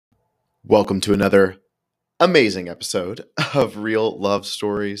Welcome to another amazing episode of Real Love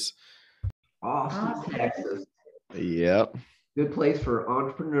Stories. Austin, Texas. Yep, Good place for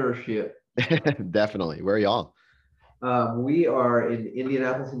entrepreneurship. definitely. Where are y'all? We are in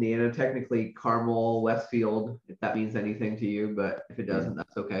Indianapolis, Indiana, technically Carmel, Westfield, if that means anything to you, but if it doesn't,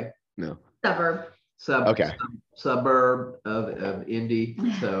 that's okay. No. Suburb. Okay. Suburb of Indy.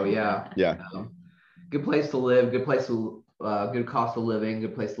 So yeah. Yeah. Good place to live. Good place to good cost of living.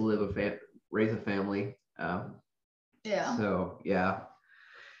 Good place to live raise a family. Yeah. So yeah,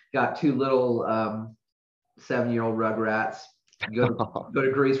 got two little 7-year-old rugrats. Go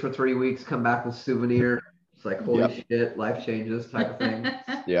to Greece for 3 weeks. Come back with souvenir. It's like holy shit, life changes type of thing.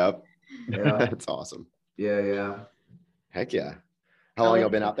 Yep. Yeah. That's awesome. Yeah. Heck yeah. How long y'all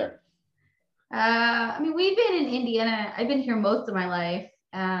been out there? We've been in Indiana. I've been here most of my life.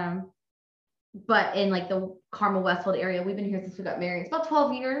 But in like the Carmel Westfield area, we've been here since we got married. It's about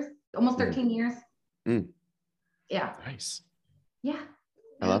 12 years, almost 13 years. Yeah. Nice. Yeah.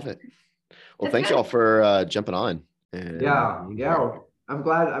 I love it. Well, thanks y'all for jumping on. Yeah. I'm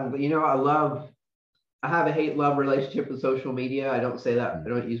glad. I have a hate-love relationship with social media. I don't say that. I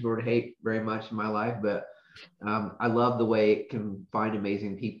don't use the word hate very much in my life, but I love the way it can find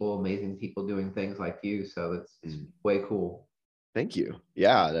amazing people doing things like you. So it's way cool. Thank you.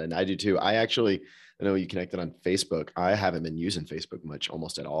 Yeah, and I do too. I know you connected on Facebook. I haven't been using Facebook much,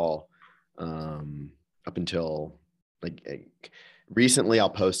 almost at all, up until like recently. I'll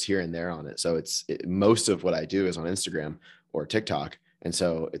post here and there on it. So most of what I do is on Instagram or TikTok. And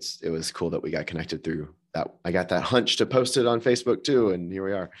so it was cool that we got connected through that. I got that hunch to post it on Facebook too. And here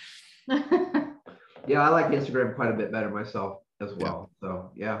we are. Yeah. I like Instagram quite a bit better myself as well. Yeah.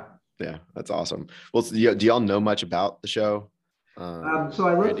 So yeah. Yeah. That's awesome. Well, do y'all know much about the show? So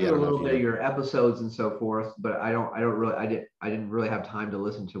I looked through a little bit of your episodes and so forth, but I didn't really have time to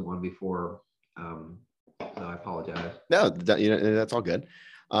listen to one before. So I apologize. No, that's all good.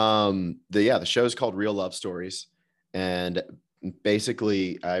 The show is called Real Love Stories. And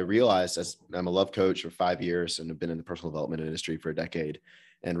basically I realized, as I'm a love coach for 5 years and have been in the personal development industry for a decade,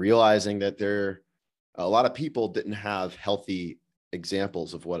 and realizing that a lot of people didn't have healthy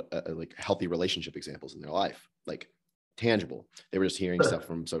examples of what like healthy relationship examples in their life, like tangible. They were just hearing stuff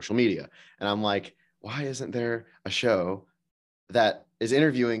from social media. And I'm like, why isn't there a show that is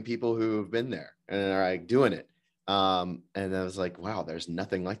interviewing people who've been there and are like doing it? And I was like, wow, there's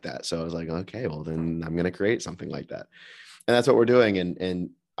nothing like that. So I was like, okay, well then I'm going to create something like that. And that's what we're doing. And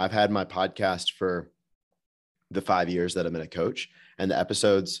I've had my podcast for the 5 years that I've been a coach, and the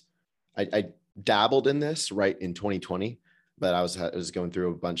episodes, I dabbled in this right in 2020, but I was going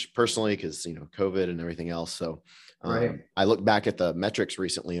through a bunch personally because, COVID and everything else. So I looked back at the metrics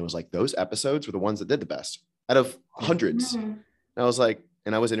recently and was like, those episodes were the ones that did the best out of hundreds. And I was like,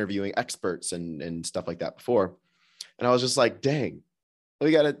 and I was interviewing experts and stuff like that before. And I was just like, dang,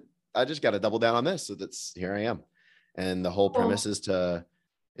 I just got to double down on this. So here I am. And the whole premise is to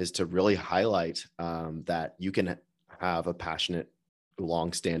really highlight that you can have a passionate,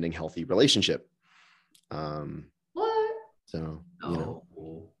 long-standing, healthy relationship. What? So,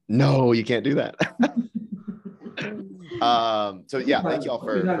 no, you can't do that. So yeah, thank y'all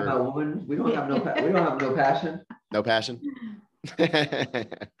for we don't have no passion. No passion.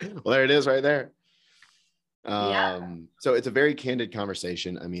 Well, there it is right there. So it's a very candid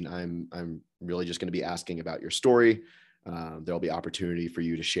conversation. I mean, I'm really just going to be asking about your story. There'll be opportunity for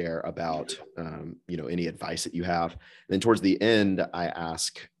you to share about, any advice that you have. And then towards the end, I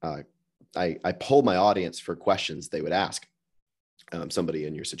ask, I poll my audience for questions they would ask somebody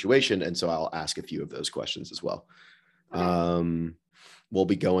in your situation. And so I'll ask a few of those questions as well. We'll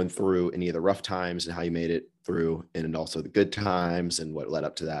be going through any of the rough times and how you made it through, and also the good times and what led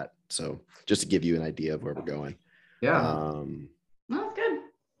up to that. So just to give you an idea of where we're going. Yeah. That's good.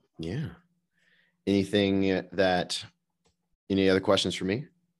 Yeah. Any other questions for me?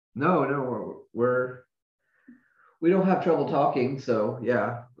 No, we don't have trouble talking. So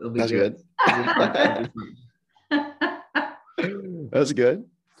yeah, it'll be That's good. That's good.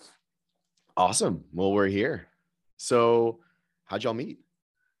 Awesome. Well, we're here. So how'd y'all meet?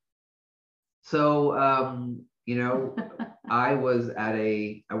 So, I was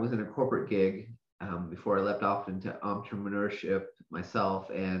in a corporate gig before I left off into entrepreneurship myself,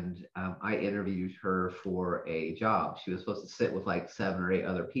 and I interviewed her for a job. She was supposed to sit with like 7 or 8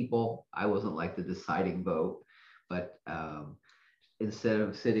 other people. I wasn't like the deciding vote, but instead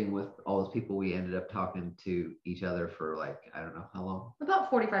of sitting with all those people, we ended up talking to each other for like, I don't know how long. About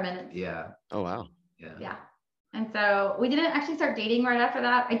 45 minutes. Yeah. Oh, wow. Yeah. And so we didn't actually start dating right after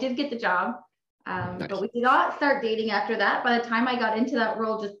that. I did get the job. Nice. But we did not start dating after that. By the time I got into that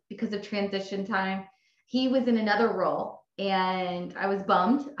role, just because of transition time, he was in another role and I was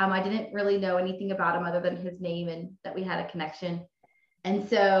bummed. I didn't really know anything about him other than his name and that we had a connection. And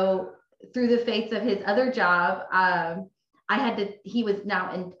so through the fates of his other job, he was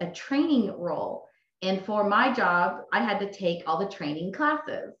now in a training role. And for my job, I had to take all the training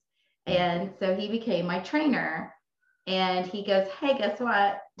classes. And so he became my trainer. And he goes, hey, guess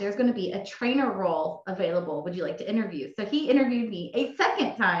what? There's going to be a trainer role available. Would you like to interview? So he interviewed me a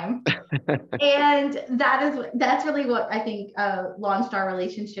second time. And that's really what I think launched our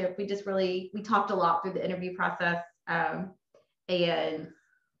relationship. We talked a lot through the interview process. And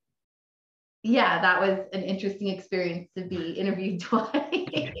yeah, that was an interesting experience to be interviewed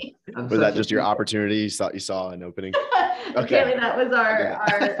twice. Was that just your opportunity? You saw an opening? Okay. Apparently that was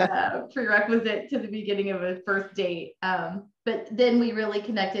our prerequisite to the beginning of a first date. But then we really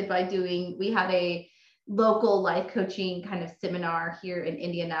connected by we had a local life coaching kind of seminar here in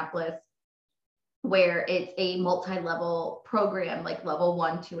Indianapolis, where it's a multi-level program, like level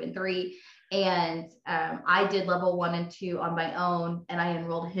 1, 2, and 3. And I did level 1 and 2 on my own, and I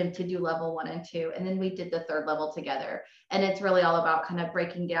enrolled him to do level 1 and 2. And then we did the third level together. And it's really all about kind of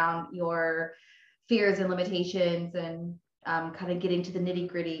breaking down your fears and limitations and kind of getting to the nitty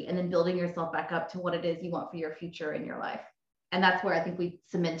gritty and then building yourself back up to what it is you want for your future in your life. And that's where I think we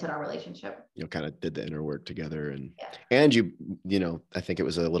cemented our relationship. Kind of did the inner work together. And you I think it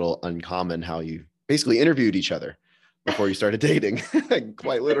was a little uncommon how you basically interviewed each other before you started dating,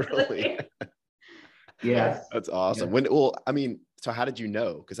 quite literally. Yes. That's awesome. Yes. So how did you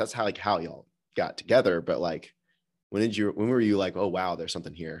know? Because that's how y'all got together. But like, when were you like, oh, wow, there's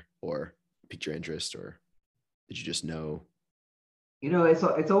something here, or piqued your interest, or did you just know?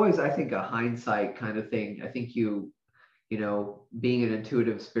 It's always, I think, a hindsight kind of thing. I think being an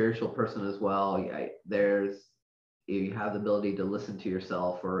intuitive spiritual person as well, you have the ability to listen to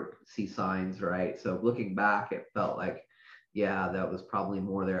yourself or see signs, right? So looking back, it felt like, yeah, that was probably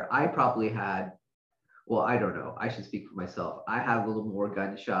more there. I probably had, well, I don't know, I should speak for myself. I had a little more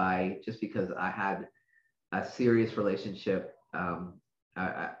gun shy just because I had a serious relationship.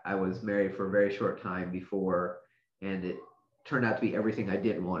 I was married for a very short time before, and it turned out to be everything I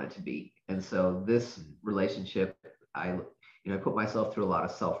didn't want it to be. And so this relationship, I put myself through a lot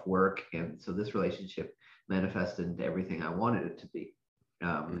of self-work. And so this relationship manifested into everything I wanted it to be.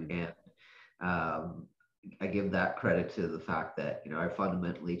 And I give that credit to the fact that, I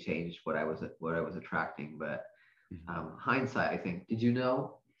fundamentally changed what I was attracting. But hindsight, I think, did you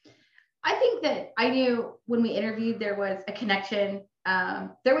know? I think that I knew when we interviewed, there was a connection.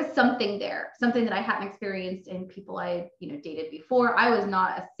 There was something there, something that I hadn't experienced in people I had, dated before. I was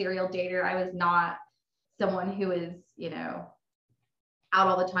not a serial dater. I was not someone who is, out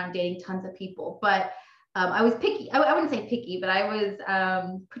all the time dating tons of people, but I was picky. I wouldn't say picky, but I was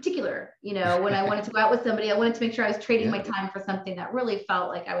particular. When I wanted to go out with somebody, I wanted to make sure I was trading my time for something that really felt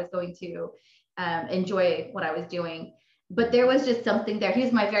like I was going to enjoy what I was doing. But there was just something there. He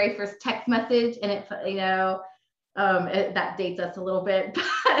was my very first text message, and it, that dates us a little bit,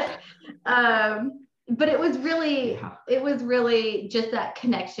 but it was really just that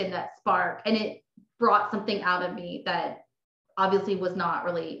connection, that spark, and it brought something out of me that obviously was not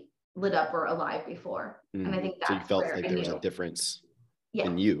really lit up or alive before. And I think that's so you felt like there was a difference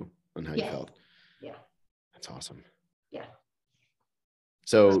in you on how you felt. Yeah. That's awesome. Yeah.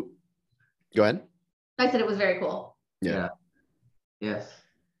 So go ahead. I said it was very cool. Yeah. Yes.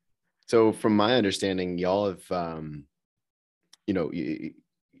 So from my understanding, y'all have, I know,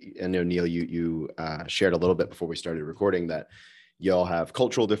 Neal, you shared a little bit before we started recording that y'all have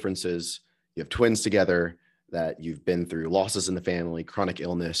cultural differences. You have twins together, that you've been through losses in the family, chronic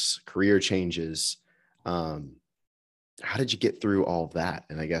illness, career changes. How did you get through all of that?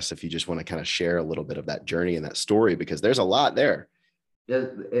 And I guess if you just want to kind of share a little bit of that journey and that story, because there's a lot there.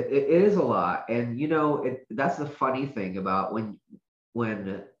 It is a lot. And, that's the funny thing about when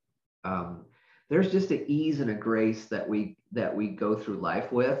there's just an ease and a grace that we go through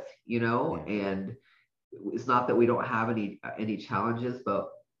life with, and it's not that we don't have any challenges, but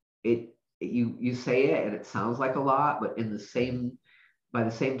you say it and it sounds like a lot, but by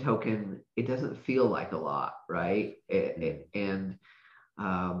the same token, it doesn't feel like a lot, right? I'm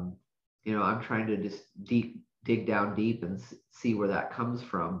trying to just dig down deep and see where that comes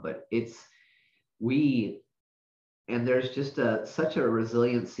from, but there's just such a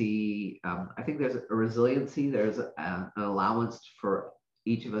resiliency. I think there's a resiliency. There's an allowance for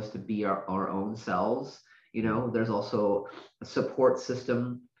each of us to be our own selves. There's also a support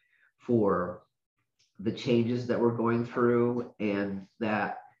system for the changes that we're going through, and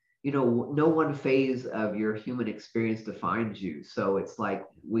that no one phase of your human experience defines you. So it's like,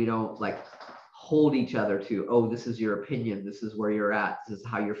 we don't like hold each other to, oh, this is your opinion, this is where you're at, this is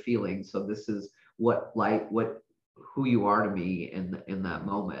how you're feeling, so this is who you are to me in that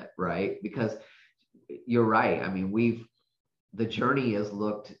moment, right? Because you're right. I mean, the journey has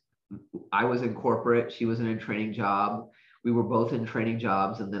looked, I was in corporate, she was in a training job. We were both in training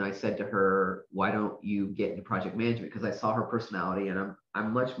jobs. And then I said to her, why don't you get into project management? Because I saw her personality, and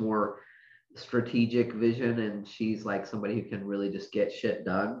I'm much more strategic vision, and she's like somebody who can really just get shit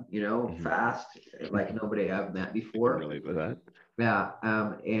done, fast, like nobody I've met before. I can relate with that. Yeah.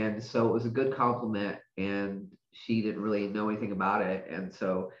 And so it was a good compliment, and she didn't really know anything about it. And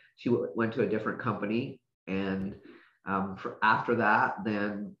so she went to a different company. And after that,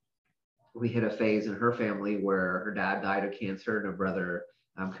 then we hit a phase in her family where her dad died of cancer and her brother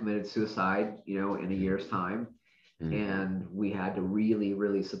committed suicide, in a year's time. And we had to really,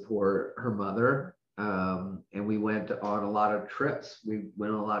 really support her mother. And we went on a lot of trips. We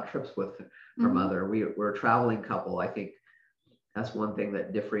went on a lot of trips with her mother. We're a traveling couple. I think that's one thing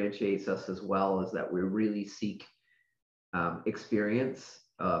that differentiates us as well, is that we really seek experience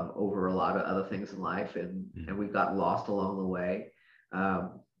over a lot of other things in life. And we've gotten lost along the way.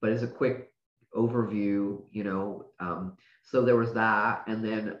 But as a quick overview, so there was that. And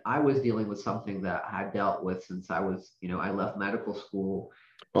then I was dealing with something that I had dealt with since I was, I left medical school.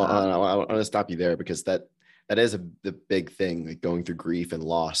 Well, I want to stop you there, because that is the big thing, like going through grief and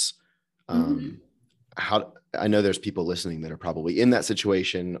loss. How, I know there's people listening that are probably in that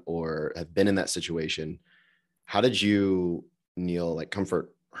situation or have been in that situation. How did you, Neal, like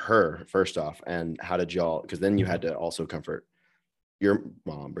comfort her first off? And how did y'all, because then you had to also comfort your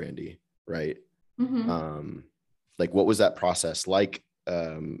mom, Brandy, right? Like, what was that process like?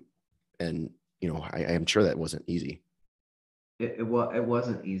 And I am sure that wasn't easy. It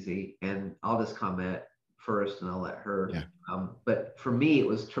wasn't easy, and I'll just comment first, and I'll let her. Yeah. But for me, it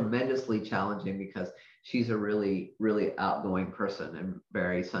was tremendously challenging, because she's a really, really outgoing person, and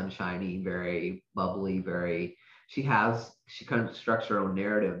very sunshiny, very bubbly, she constructs her own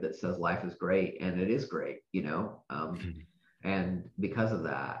narrative that says life is great, and it is great, and because of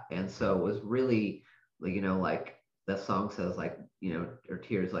that. And so it was really, like that song says, like, her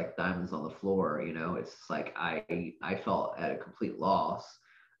tears like diamonds on the floor, it's like, I felt at a complete loss.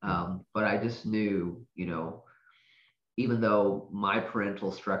 But I just knew, even though my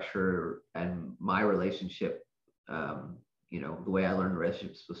parental structure and my relationship, the way I learned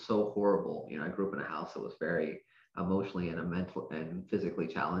relationships was so horrible. I grew up in a house that was very emotionally and mental and physically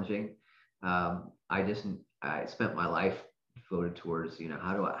challenging. I spent my life devoted towards,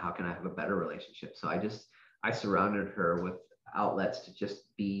 how can I have a better relationship? So I surrounded her with outlets to just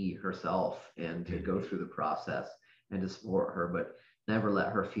be herself and to go through the process and to support her, but never let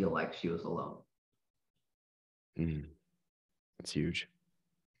her feel like she was alone. That's huge.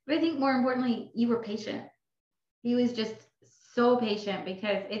 But I think more importantly, you were patient. He was just so patient,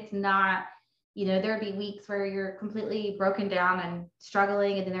 because it's not, there'd be weeks where you're completely broken down and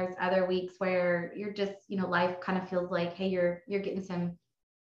struggling. And then there's other weeks where you're just, life kind of feels like, hey, you're getting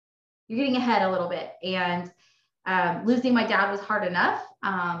ahead a little bit. And losing my dad was hard enough.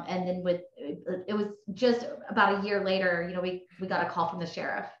 And then it was just about a year later, we got a call from the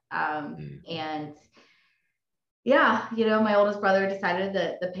sheriff. And yeah, my oldest brother decided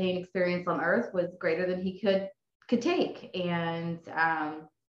that the pain experience on earth was greater than he could take. And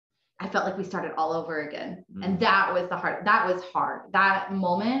I felt like we started all over again. And that was hard. That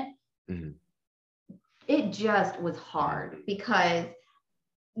moment, it just was hard, because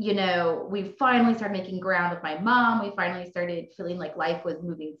we finally started making ground with my mom. We finally started feeling like life was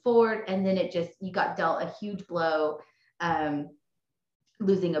moving forward. And then you got dealt a huge blow,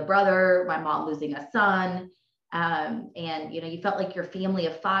 losing a brother, my mom losing a son. And, you felt like your family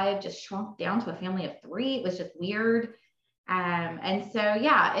of 5 just shrunk down to a family of 3. It was just weird. And so,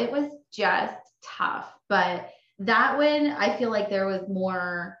 yeah, it was just tough. But that one, I feel like there was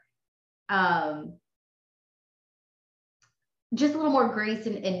more, just a little more grace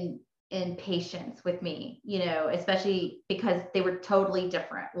and patience with me, especially because they were totally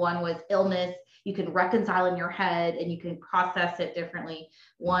different. One was illness. You can reconcile in your head and you can process it differently.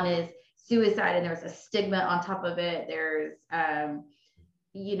 One is suicide, and there's a stigma on top of it. There's,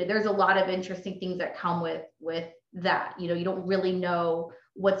 there's a lot of interesting things that come with that. You don't really know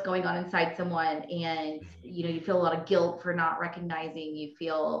what's going on inside someone, and, you feel a lot of guilt for not recognizing. You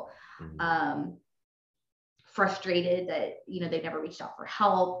feel, frustrated that they never reached out for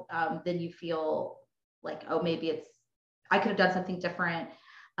help. Then you feel like, oh, maybe I could have done something different.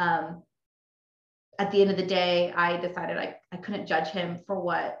 At the end of the day, I decided I couldn't judge him for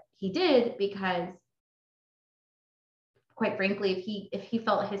what he did, because quite frankly, if he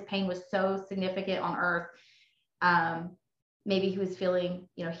felt his pain was so significant on earth, maybe he was feeling,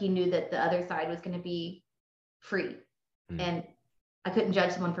 he knew that the other side was going to be free. And I couldn't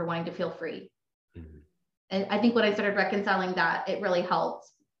judge someone for wanting to feel free. And I think when I started reconciling that, it really helped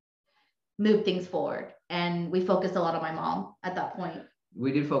move things forward. And we focused a lot on my mom at that point.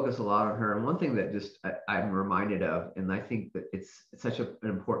 We did focus a lot on her. And one thing that just I'm reminded of, and I think that it's such an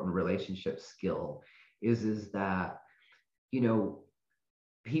important relationship skill, is that,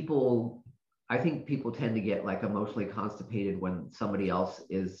 I think people tend to get like emotionally constipated when somebody else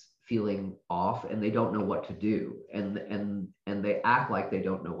is feeling off and they don't know what to do, and they act like they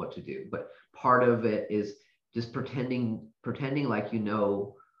don't know what to do. But part of it is just pretending like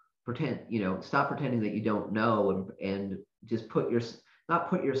stop pretending that you don't know, and just not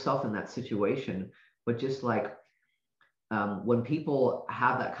put yourself in that situation, but just like when people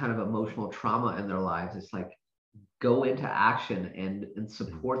have that kind of emotional trauma in their lives, it's like go into action and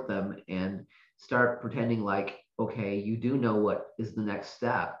support them and start pretending like, okay, you do know what is the next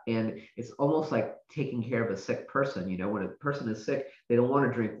step. And it's almost like taking care of a sick person. When a person is sick, they don't want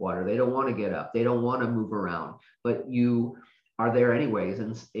to drink water, they don't want to get up, they don't want to move around, but you are there anyways,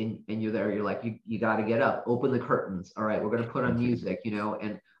 and you're there, you're like, you got to get up, open the curtains, all right, we're going to put on music,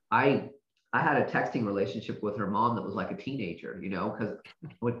 and I had a texting relationship with her mom that was like a teenager, because I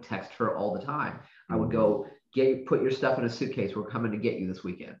would text her all the time. I would go, put your stuff in a suitcase, we're coming to get you this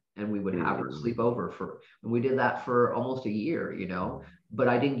weekend. And we would have her sleep over and we did that for almost a year, but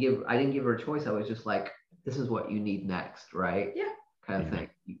I didn't give her a choice. I was just like, this is what you need next, right? Yeah. Kind of thing.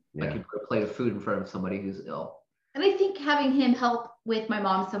 Like you put a plate of food in front of somebody who's ill. And I think having him help with my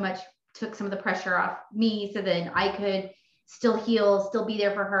mom so much took some of the pressure off me, so then I could still heal, still be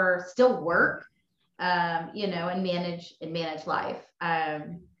there for her, still work, and manage life.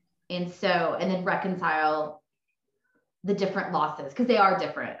 And then reconcile the different losses, because they are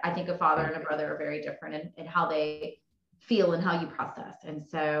different. I think a father and a brother are very different in how they feel and how you process. And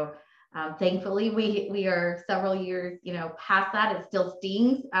so thankfully we are several years, past that. It still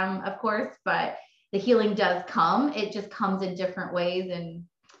stings, of course, but the healing does come. It just comes in different ways. And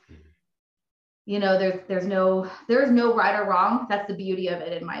there's no right or wrong. That's the beauty of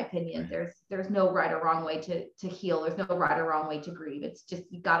it, in my opinion. There's no right or wrong way to heal. There's no right or wrong way to grieve. It's just,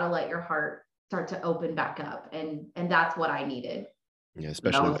 you got to let your heart start to open back up. And that's what I needed. Yeah,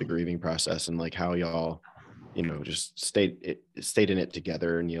 especially with the grieving process, and like how y'all, just stayed in it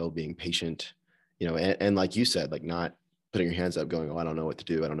together, and Neal being patient, and like you said, like not putting your hands up going, oh, I don't know what to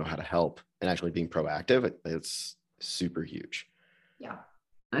do, I don't know how to help, and actually being proactive. It's super huge. Yeah.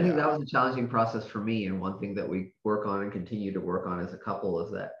 I think that was a challenging process for me. And one thing that we work on and continue to work on as a couple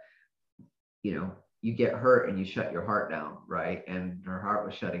is that, you get hurt and you shut your heart down, right? And her heart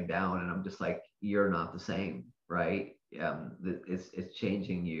was shutting down, and I'm just like, you're not the same, right? It's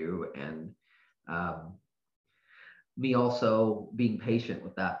changing you. And me also being patient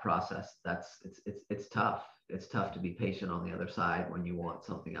with that process. It's tough. It's tough to be patient on the other side when you want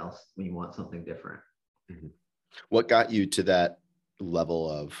something else, when you want something different. Mm-hmm. What got you to that level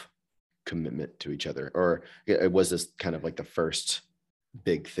of commitment to each other? Or was this kind of like the first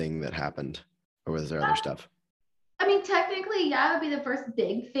big thing that happened? Or was there other stuff? I mean, technically, yeah, it would be the first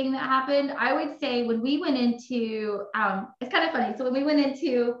big thing that happened. I would say when we went into, it's kind of funny. So when we went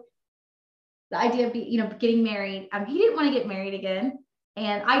into the idea of getting married, he didn't want to get married again.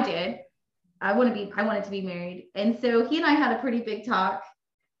 And I did. I wanted to be married. And so he and I had a pretty big talk.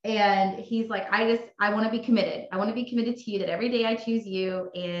 And he's like, I want to be committed. I want to be committed to you, that every day I choose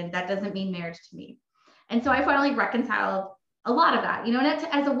you. And that doesn't mean marriage to me. And so I finally reconciled a lot of that, and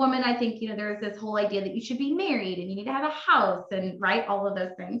as a woman, I think, there's this whole idea that you should be married and you need to have a house and right, all of those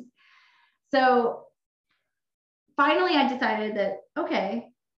things. So finally I decided that, okay,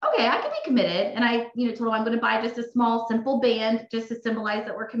 I can be committed. And I, told him I'm going to buy just a small, simple band just to symbolize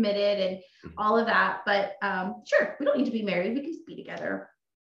that we're committed and all of that. But sure, we don't need to be married. We can just be together.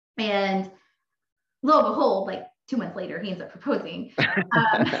 And lo and behold, like 2 months later, he ends up proposing.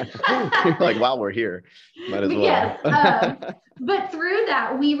 Like, while we're here, might as well. Yes. But through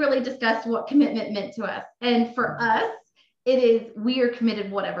that, we really discussed what commitment meant to us. And for us, it is, we are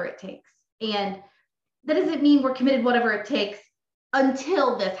committed whatever it takes. And that doesn't mean we're committed whatever it takes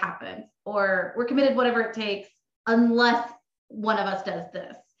until this happens, or we're committed whatever it takes unless one of us does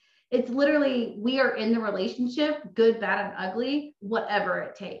this. It's literally, we are in the relationship, good, bad, and ugly, whatever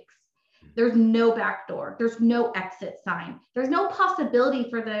it takes. There's no back door. There's no exit sign. There's no possibility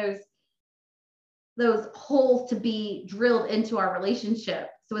for those holes to be drilled into our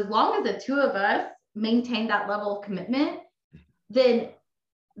relationship. So as long as the two of us maintain that level of commitment, then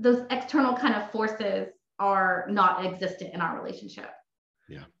those external kind of forces are not existent in our relationship.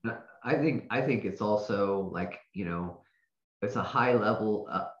 Yeah. I think it's also like, it's a high level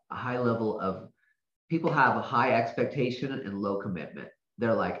of people have a high expectation and low commitment.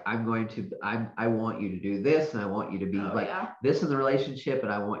 They're like, I want you to do this, and I want you to be this in the relationship,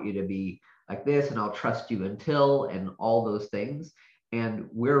 and I want you to be like this, and I'll trust you until, and all those things. And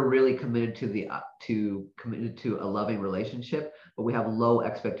we're really committed to a loving relationship, but we have low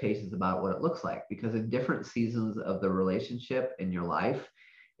expectations about what it looks like, because in different seasons of the relationship in your life,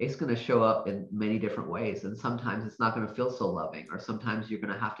 it's going to show up in many different ways. And sometimes it's not going to feel so loving, or sometimes you're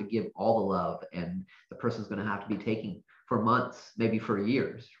going to have to give all the love, and the person's going to have to be taking for months, maybe for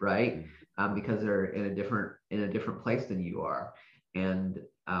years, right? Because they're in a different place than you are. And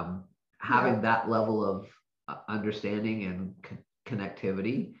having that level of understanding and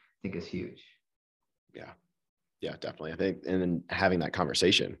connectivity, I think, is huge. Yeah, definitely. I think, and then having that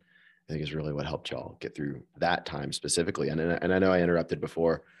conversation, I think, is really what helped y'all get through that time specifically. And I know I interrupted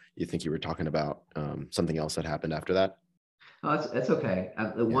before. You think you were talking about something else that happened after that? Oh, it's okay.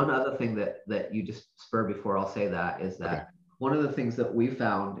 One other thing that you just spurred before I'll say that is that one of the things that we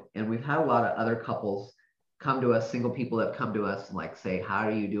found, and we've had a lot of other couples come to us, single people that come to us and like say, how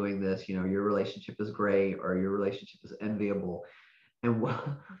are you doing this? Your relationship is great, or your relationship is enviable. And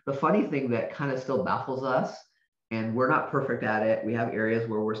the funny thing that kind of still baffles us, and we're not perfect at it, we have areas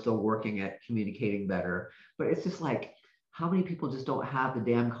where we're still working at communicating better, but it's just like, how many people just don't have the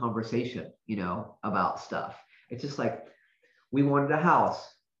damn conversation, about stuff? It's just like, we wanted a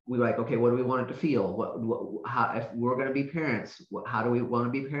house. We were like, okay, what do we want it to feel? How, if we're going to be parents, how do we want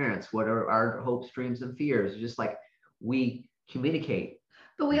to be parents? What are our hopes, dreams, and fears? Just like, we communicate.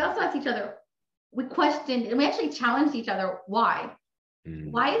 But we also asked each other, we questioned, and we actually challenged each other. Why?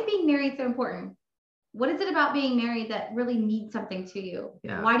 Why is being married so important? What is it about being married that really means something to you?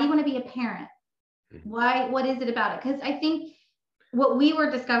 Yeah. Why do you want to be a parent? What is it about it? Because I think what we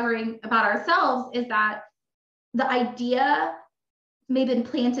were discovering about ourselves is that the idea may have been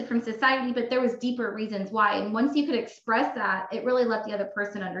planted from society, but there was deeper reasons why. And once you could express that, it really let the other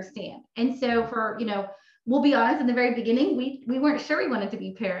person understand. And so we'll be honest, in the very beginning, we weren't sure we wanted to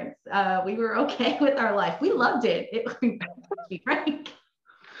be parents. We were okay with our life. We loved it. Frank.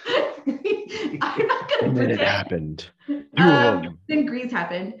 I'm not going to pretend. It happened. Then Grease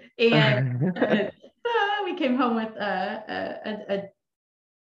happened, and we came home with a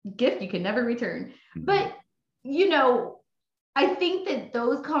gift you can never return. But I think that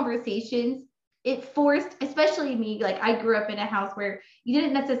those conversations, it forced, especially me, like I grew up in a house where you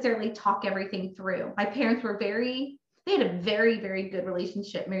didn't necessarily talk everything through. My parents were they had a very, very good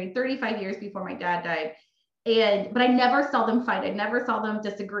relationship, married 35 years before my dad died. But I never saw them fight. I never saw them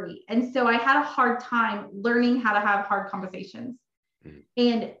disagree. And so I had a hard time learning how to have hard conversations.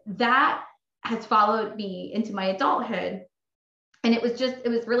 And that has followed me into my adulthood. And it was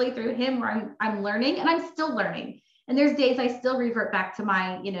really through him where I'm learning, and I'm still learning. And there's days I still revert back to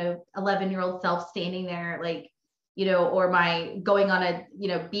my, 11-year-old self standing there, like, or my going on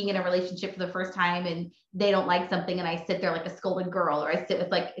being in a relationship for the first time and they don't like something. And I sit there like a scolded girl, or I sit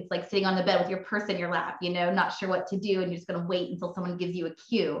with it's like sitting on the bed with your purse in your lap, not sure what to do. And you're just going to wait until someone gives you a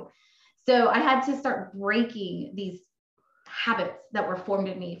cue. So I had to start breaking these habits that were formed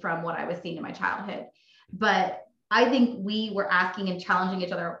in me from what I was seeing in my childhood. But I think we were asking and challenging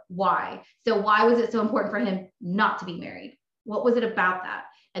each other, why? So why was it so important for him not to be married? What was it about that?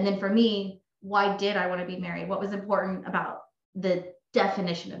 And then for me, why did I want to be married? What was important about the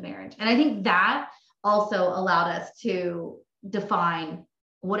definition of marriage? And I think that also allowed us to define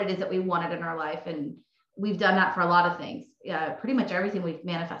what it is that we wanted in our life. And we've done that for a lot of things. Pretty much everything we've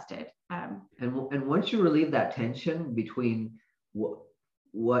manifested. And once you relieve that tension between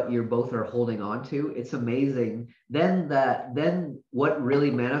what you're both are holding on to, it's amazing. Then what really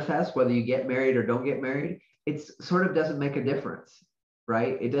manifests, whether you get married or don't get married, it sort of doesn't make a difference,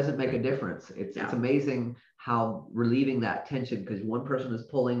 right? It doesn't make a difference. It's amazing how relieving that tension, because one person is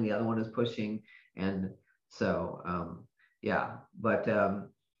pulling, the other one is pushing. And so, but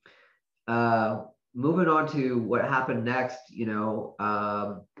moving on to what happened next,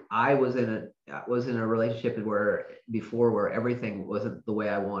 I was in a relationship where everything wasn't the way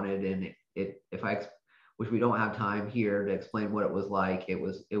I wanted, and which we don't have time here to explain what it was like. It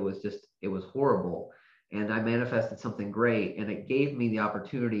was horrible, and I manifested something great, and it gave me the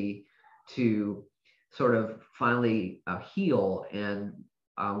opportunity to sort of finally heal. And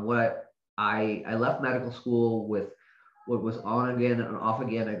what I left medical school with what was on again and off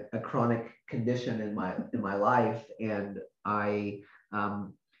again, a chronic condition in my life, and I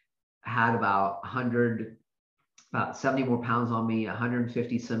had about 100 about 70 more pounds on me,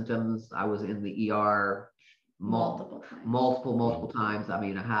 150 symptoms. I was in the ER multiple times. I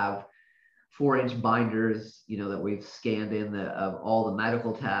mean, I have 4-inch binders, you know, that we've scanned in of all the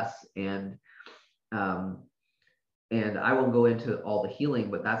medical tests, and I won't go into all the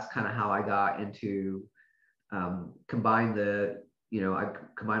healing, but that's kind of how I got into I combine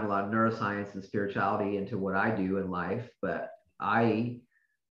a lot of neuroscience and spirituality into what I do in life. But I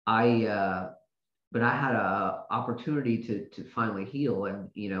had a opportunity to finally heal, and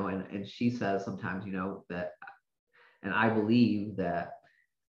you know, and she says sometimes, you know, that, and I believe that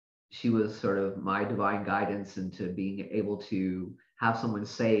she was sort of my divine guidance into being able to have someone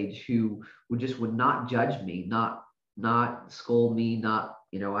sage who would not judge me, not scold me, not,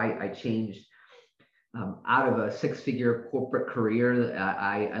 you know, I changed out of a 6-figure corporate career.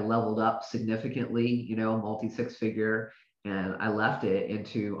 I leveled up significantly, you know, multi-6-figure, and I left it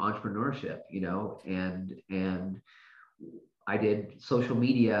into entrepreneurship, you know, and I did social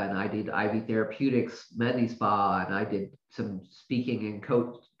media, and I did IV therapeutics, Med Spa, and I did some speaking and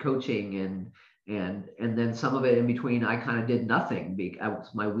coaching, and then some of it in between, I kind of did nothing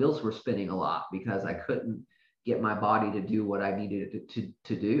because my wheels were spinning a lot because I couldn't get my body to do what I needed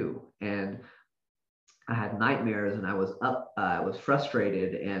to do. And I had nightmares, and I was I was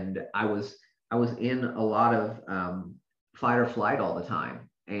frustrated, and I was in a lot of fight or flight all the time,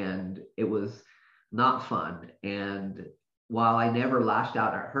 and it was not fun. And while I never lashed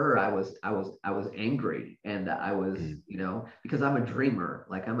out at her, I was angry, and I was, you know, because I'm a dreamer.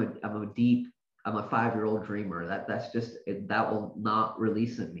 Like I'm a 5-year-old dreamer. That's just that will not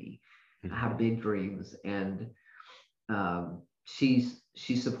release in me. I have big dreams, and she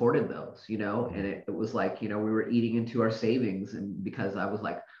supported those, you know, and it was like, you know, we were eating into our savings, and because I was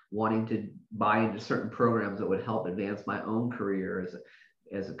like wanting to buy into certain programs that would help advance my own career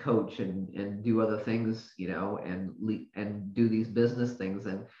as a coach, and do other things, you know, and do these business things,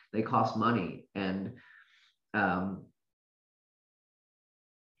 and they cost money. And I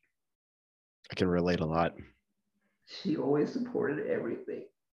can relate a lot. She always supported everything,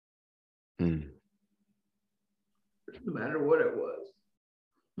 no matter what it was.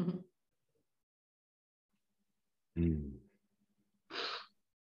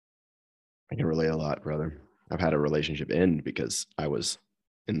 I can relate a lot, brother. I've had a relationship end because I was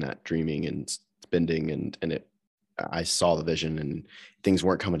in that dreaming and spending, and I saw the vision, and things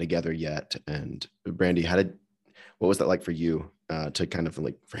weren't coming together yet. And Brandy, what was that like for you, to kind of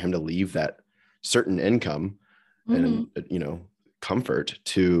like for him to leave that certain income and, you know, comfort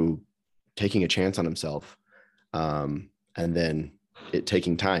to taking a chance on himself, and then it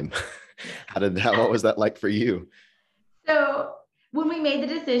taking time? What was that like for you? So when we made the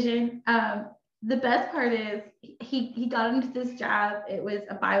decision, the best part is he got into this job. It was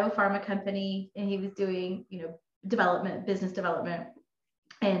a biopharma company, and he was doing, you know, business development.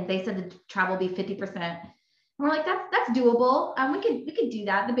 And they said the travel will be 50%. And we're like, that's doable. We could do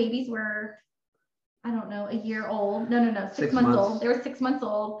that. The babies were, I don't know, a year old. No, 6 months old. They were 6 months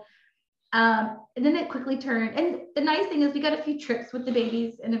old. And then it quickly turned. And the nice thing is we got a few trips with the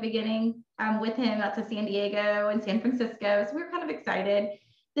babies in the beginning, with him out to San Diego and San Francisco. So we were kind of excited.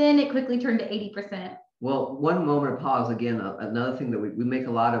 Then it quickly turned to 80%. Well, one moment of pause again. Another thing that we make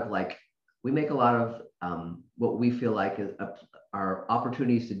a lot of what we feel like is our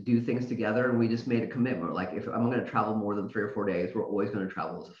opportunities to do things together. And we just made a commitment. Like, if I'm going to travel more than 3 or 4 days, we're always going to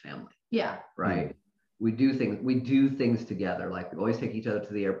travel as a family. Yeah. Right. We do things together. Like, we always take each other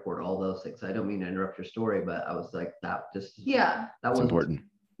to the airport, all those things. I don't mean to interrupt your story, but I was like, that was important.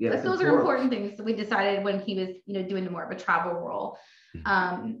 Yeah. Those are important things. So we decided when he was, you know, doing more of a travel role.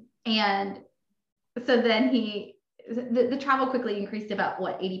 And so then the travel quickly increased to about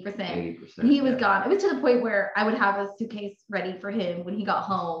 80%. 80%. And he was gone. It was to the point where I would have a suitcase ready for him when he got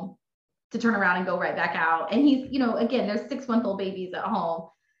home to turn around and go right back out. And he's, you know, again, there's 6-month-old babies at home,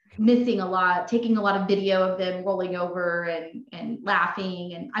 missing a lot, taking a lot of video of them rolling over and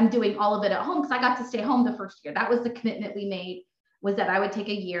laughing. And I'm doing all of it at home because I got to stay home the first year. That was the commitment we made, was that I would take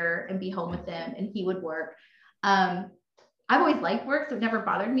a year and be home with them and he would work. I've always liked work, so it never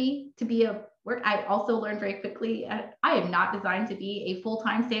bothered me to be a work. I also learned very quickly, I am not designed to be a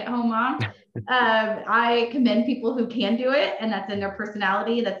full-time stay-at-home mom. I commend people who can do it, and that's in their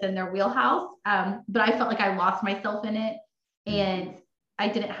personality, that's in their wheelhouse. But I felt like I lost myself in it, and I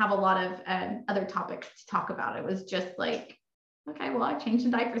didn't have a lot of other topics to talk about. It was just like, okay, well, I changed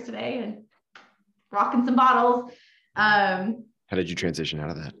some diapers today and rocking some bottles. How did you transition out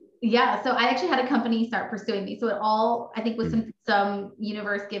of that? Yeah, so I actually had a company start pursuing me. So it all, I think, was some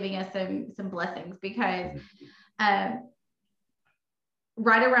universe giving us some blessings, because right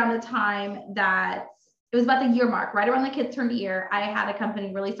around the time that it was about the year mark, right around the kids turned a year. I had a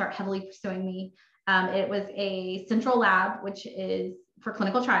company really start heavily pursuing me. It was a central lab, which is for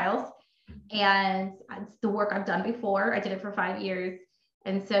clinical trials. And it's the work I've done before. I did it for 5 years.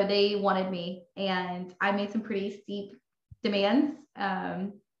 And so they wanted me, and I made some pretty steep demands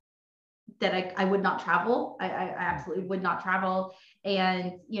that I would not travel. I absolutely would not travel.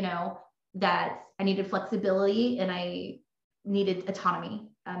 And, you know, that I needed flexibility and I needed autonomy.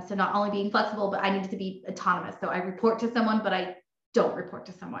 So not only being flexible, but I needed to be autonomous. So I report to someone, but I don't report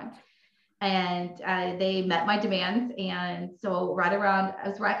to someone. And they met my demands. And so right around, I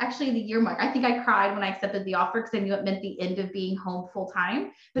was right actually the year mark. I think I cried when I accepted the offer because I knew it meant the end of being home full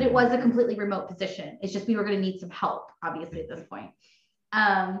time, but it was a completely remote position. It's just we were going to need some help, obviously, at this point.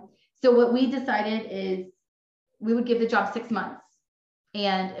 So what we decided is we would give the job 6 months.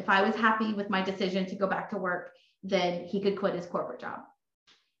 And if I was happy with my decision to go back to work, then he could quit his corporate job.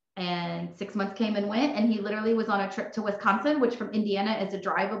 And 6 months came and went, and he literally was on a trip to Wisconsin, which from Indiana is a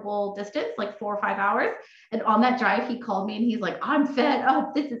drivable distance, like 4 or 5 hours. And on that drive, he called me and he's like, I'm fed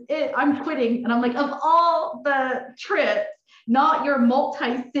up. This is it. I'm quitting. And I'm like, of all the trips, not your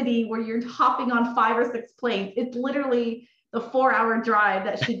multi-city where you're hopping on 5 or 6 planes. It's literally the 4-hour drive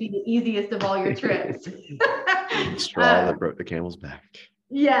that should be the easiest of all your trips. Straw that broke the camel's back.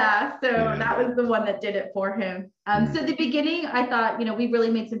 Yeah, so that was the one that did it for him. So at the beginning, I thought, you know, we really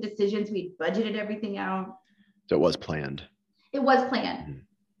made some decisions. We budgeted everything out. So it was planned. It was planned.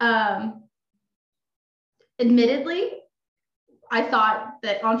 Admittedly, I thought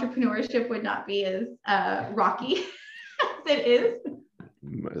that entrepreneurship would not be as rocky as it is.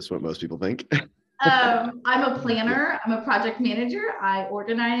 That's what most people think. I'm a planner. I'm a project manager. I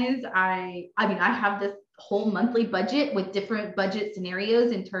organize. I mean, I have this whole monthly budget with different budget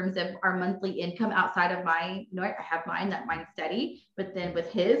scenarios in terms of our monthly income outside of my, you know, I have mine, that mine's steady, but then with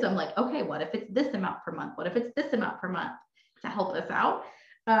his, I'm like, okay, what if it's this amount per month? What if it's this amount per month to help us out?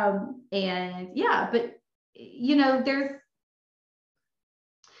 And yeah, but you know, there's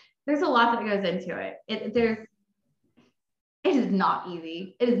a lot that goes into it. It is not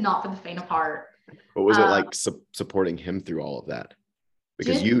easy. It is not for the faint of heart. What was it like supporting him through all of that?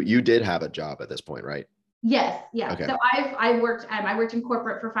 Because you did have a job at this point, right? Yes. Yeah. Okay. So I worked in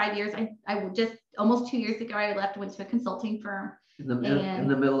corporate for 5 years. I just almost 2 years ago, I left, went to a consulting firm. In the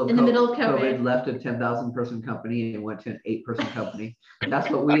middle of COVID, left a 10,000 person company and went to an 8-person company. That's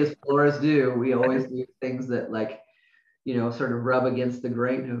what we as Phaloras do. We always do things that, like, you know, sort of rub against the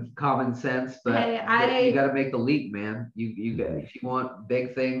grain of common sense, but you got to make the leap, man. You got, if you want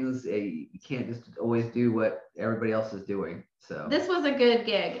big things, you can't just always do what everybody else is doing. So this was a good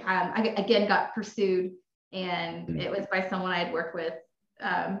gig. I again got pursued, and it was by someone I had worked with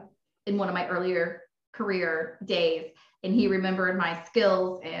in one of my earlier career days. And he remembered my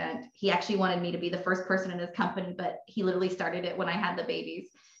skills, and he actually wanted me to be the first person in his company, but he literally started it when I had the babies.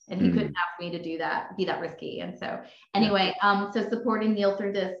 And he couldn't ask me to do that, be that risky. And so anyway, so supporting Neal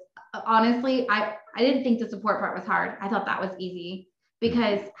through this, honestly, I didn't think the support part was hard. I thought that was easy,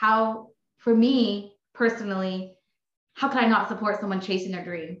 because for me personally, how could I not support someone chasing their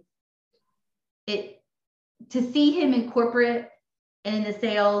dream? To see him in corporate and in the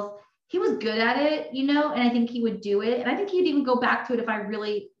sales, he was good at it, you know, and I think he would do it. And I think he'd even go back to it if I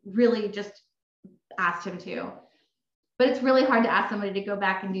really, really just asked him to. But it's really hard to ask somebody to go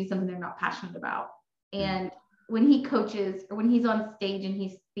back and do something they're not passionate about. And when he coaches, or when he's on stage and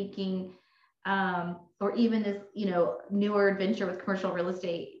he's speaking, or even this, you know, newer adventure with commercial real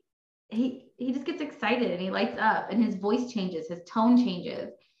estate, he just gets excited and he lights up, and his voice changes, his tone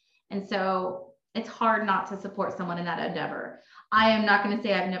changes. And so it's hard not to support someone in that endeavor. I am not going to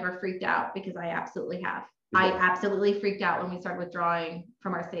say I've never freaked out, because I absolutely have. I absolutely freaked out when we started withdrawing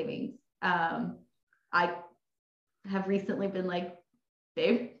from our savings. I have recently been like,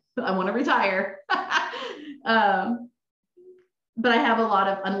 babe, I want to retire. But I have a lot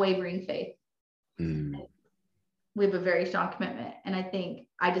of unwavering faith. We have a very strong commitment. And I think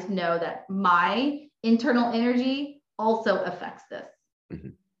I just know that my internal energy also affects this.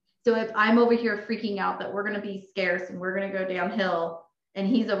 So if I'm over here freaking out that we're going to be scarce and we're going to go downhill, and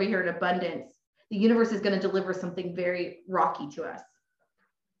he's over here in abundance, the universe is going to deliver something very rocky to us.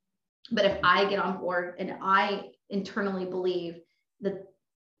 But if I get on board and I internally believe that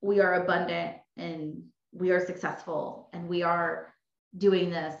we are abundant and we are successful and we are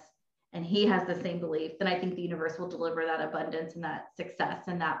doing this, and he has the same belief, then I think the universe will deliver that abundance and that success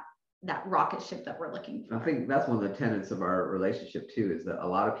and that rocket ship that we're looking for. I think that's one of the tenets of our relationship too, is that a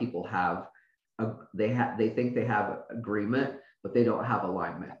lot of people they think they have agreement, but they don't have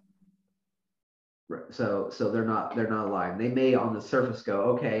alignment. So they're not aligned. They may on the surface go,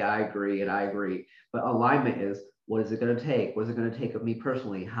 okay, I agree and I agree, but alignment is, what is it going to take? What is it going to take of me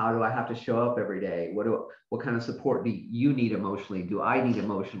personally? How do I have to show up every day? What kind of support do you need emotionally? Do I need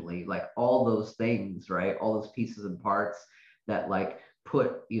emotionally? Like all those things, right? All those pieces and parts that like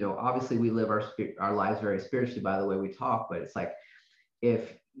put, obviously we live our lives very spiritually by the way we talk, but it's like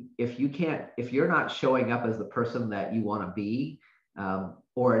if you're not showing up as the person that you want to be,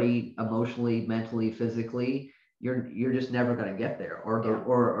 already emotionally, mentally, physically, you're just never going to get there,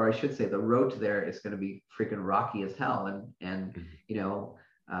 or I should say the road to there is going to be freaking rocky as hell. And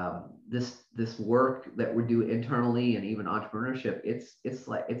this work that we do internally and even entrepreneurship, it's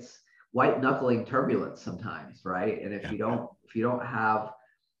like it's white knuckling turbulence sometimes, right? And if you don't have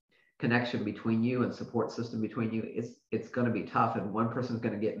connection between you and support system between you, it's going to be tough, and one person's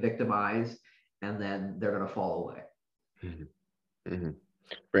going to get victimized and then they're going to fall away. Mm-hmm. Mm-hmm.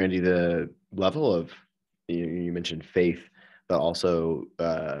 Brandy, the level of, you mentioned faith, but also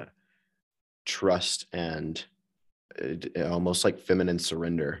trust and almost like feminine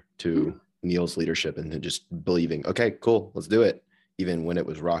surrender to Neal's leadership, and then just believing, okay, cool, let's do it, even when it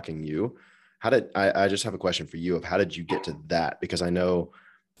was rocking you. I just have a question for you of how did you get to that? Because I know,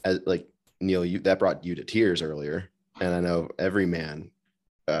 as like Neal, that brought you to tears earlier, and I know every man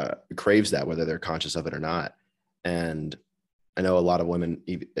craves that, whether they're conscious of it or not. And I know a lot of women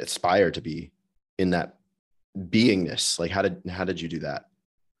aspire to be in that beingness. Like, how did you do that?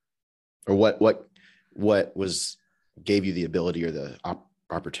 Or what gave you the ability or the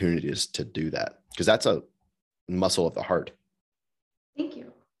opportunities to do that? Because that's a muscle of the heart. Thank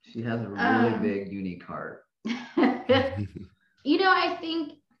you. She has a really big, unique heart. I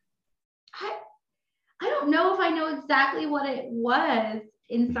think I don't know if I know exactly what it was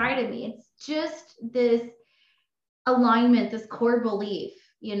inside of me. It's just this alignment, this core belief,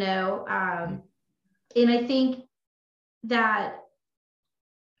 and I think that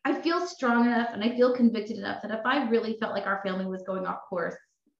I feel strong enough and I feel convicted enough that if I really felt like our family was going off course,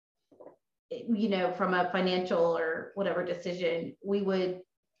 from a financial or whatever decision,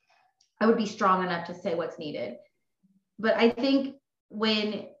 I would be strong enough to say what's needed. But I think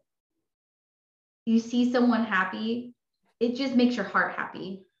when you see someone happy, it just makes your heart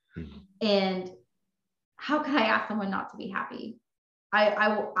happy. Mm-hmm. And how could I ask someone not to be happy?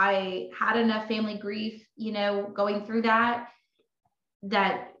 I had enough family grief, going through that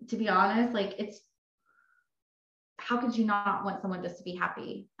to be honest, like how could you not want someone just to be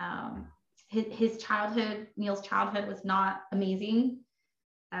happy? His childhood, Neal's childhood was not amazing.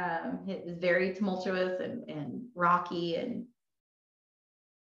 It was very tumultuous and rocky, and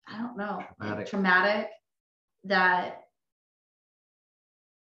I don't know, traumatic that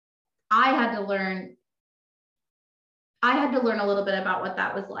I had to learn a little bit about what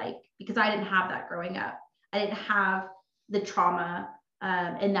that was like, because I didn't have that growing up. I didn't have the trauma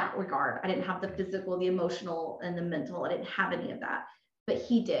in that regard. I didn't have the physical, the emotional, and the mental. I didn't have any of that, but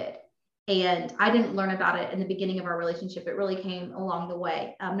he did. And I didn't learn about it in the beginning of our relationship. It really came along the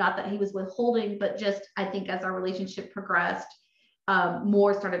way. Not that he was withholding, but just, I think as our relationship progressed,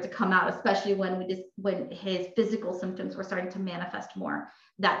 more started to come out, especially when his physical symptoms were starting to manifest more.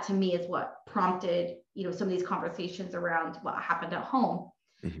 That to me is what prompted, some of these conversations around what happened at home.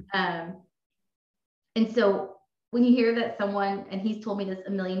 Mm-hmm. And so when you hear that someone, and he's told me this a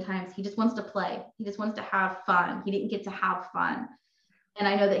million times, he just wants to play. He just wants to have fun. He didn't get to have fun. And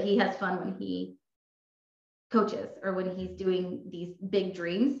I know that he has fun when he coaches or when he's doing these big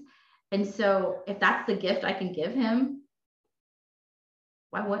dreams. And so if that's the gift I can give him,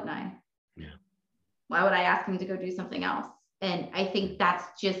 why wouldn't I? Yeah. Why would I ask him to go do something else? And I think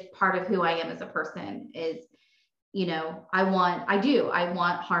that's just part of who I am as a person is, I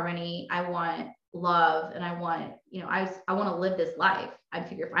want harmony. I want love. And I want, I want to live this life. I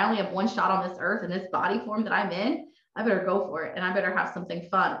figure if I only have one shot on this earth in this body form that I'm in, I better go for it. And I better have something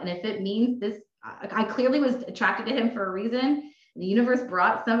fun. And if it means this, I clearly was attracted to him for a reason. The universe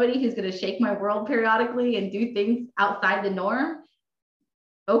brought somebody who's going to shake my world periodically and do things outside the norm.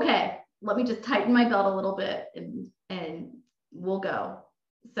 Okay, let me just tighten my belt a little bit and we'll go.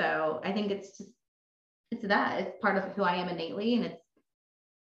 So I think it's part of who I am innately, and it's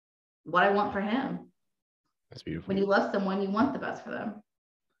what I want for him. That's beautiful. When you love someone, you want the best for them.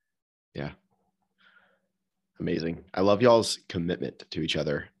 Yeah. Amazing. I love y'all's commitment to each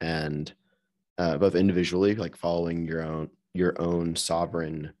other, and both individually, like following your own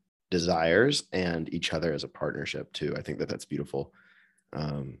sovereign desires, and each other as a partnership too. I think that's beautiful.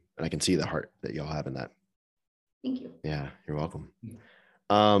 And I can see the heart that y'all have in that. Thank you. Yeah, you're welcome.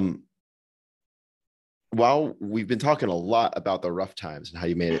 While we've been talking a lot about the rough times and how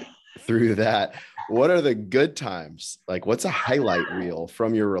you made it through that, what are the good times? Like, what's a highlight reel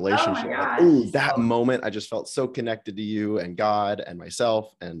from your relationship? Oh my Like, gosh. ooh, that moment, I just felt so connected to you and God and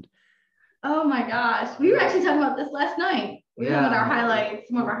myself. And Oh my gosh. We were actually talking about this last night. We were talking about our highlights,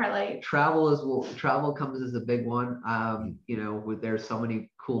 some of our highlights. Travel comes as a big one. You know, there's so many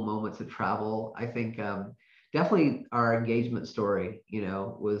cool moments of travel. I think definitely our engagement story, you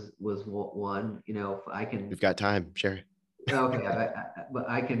know, was one. You know, if I can. we've got time, share it. Okay, but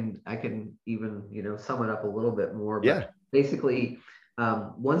I can even, you know, sum it up a little bit more. But Yeah. basically,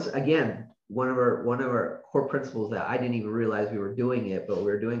 once again, one of our core principles that I didn't even realize we were doing it, but we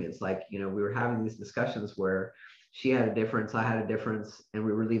were doing it. It's like, you know, we were having these discussions where she had a difference, I had a difference, and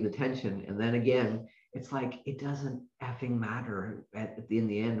we relieved the tension. And then again, it's like it doesn't effing matter in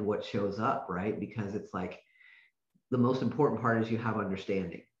the end what shows up, right? Because it's like the most important part is you have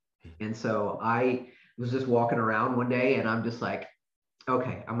understanding. And so I was just walking around one day and I'm just like,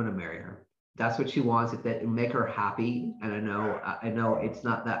 okay, I'm gonna marry her. That's what she wants. If that make her happy, and I know it's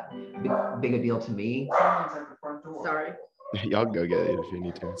not that big a deal to me. Sorry. Y'all go get it if you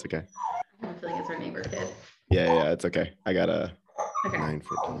need to. It's okay. I have a feeling it's our neighbor kid. Yeah, it's okay. I got a Okay.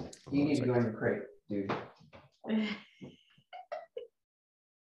 9-foot. You need to go in the crate, dude.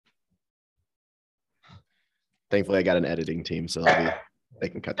 Thankfully, I got an editing team, so they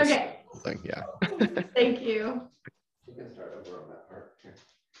can cut this whole thing. Yeah. Thank you. You can start over on that part. Here.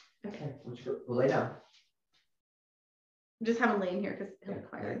 Okay. We'll lay down. Just have him lay in here because he'll be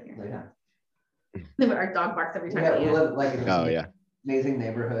quiet in Lay here. down. But our dog barks every time. We live like in Oh this yeah. amazing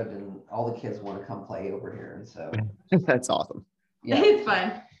neighborhood, and all the kids want to come play over here, and so That's awesome. yeah, It's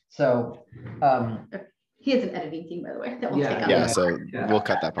fun. So He has an editing team, by the way, that will take out. Yeah, so we'll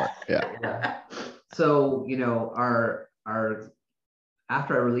cut that part. Yeah. So, you know, our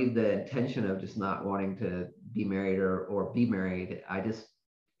after I relieved the tension of just not wanting to be married or be married,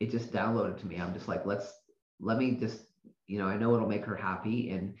 it just downloaded to me. I'm just like, let me just, you know, I know it'll make her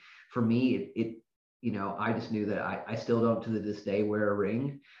happy. And for me, it you know, I just knew that I still don't to this day wear a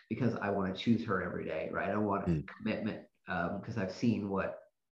ring because I want to choose her every day, right? I don't want commitment because I've seen what,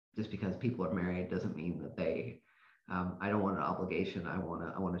 just because people are married doesn't mean that they, I don't want an obligation. I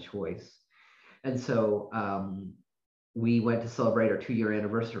want a choice. And so we went to celebrate our 2-year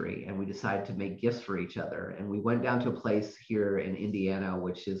anniversary, and we decided to make gifts for each other. And we went down to a place here in Indiana,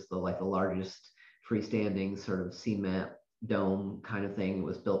 which is the largest freestanding sort of cement dome kind of thing. It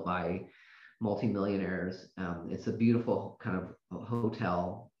was built by multimillionaires. It's a beautiful kind of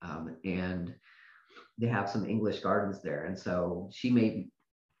hotel, and they have some English gardens there. And so she made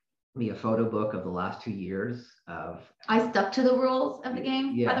me a photo book of the last 2 years of. I stuck to the rules of the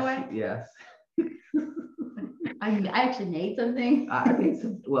game, yes, by the way. Yes. I actually made something. I made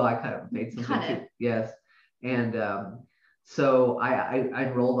some. Well, I kind of made something too. Yes, and so I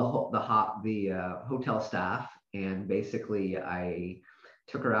enrolled the hotel staff, and basically I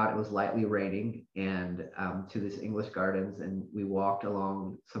took her out. It was lightly raining, and to this English gardens, and we walked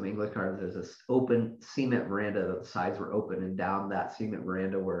along some English gardens. There's this open cement veranda. The sides were open, and down that cement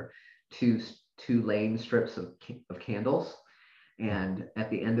veranda were two lane strips of candles. And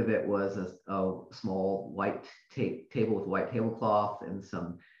at the end of it was a small white table with white tablecloth and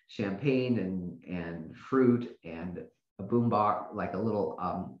some champagne and fruit and a boombox, like a little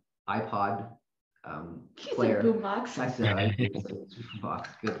iPod player. Boombox. I said boombox.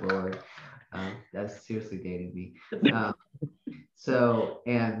 Good Lord, that's seriously dating me. So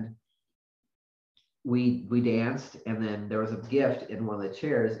and we danced, and then there was a gift in one of the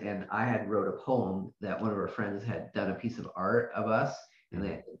chairs, and I had wrote a poem that one of our friends had done a piece of art of us,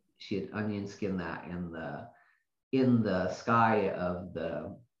 and she had onion skinned that in the sky of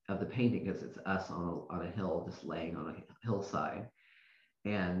the painting, because it's us on a hill, just laying on a hillside.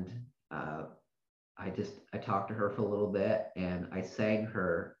 And I talked to her for a little bit, and I sang to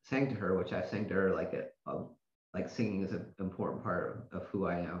her, which I sang to her like singing is an important part of who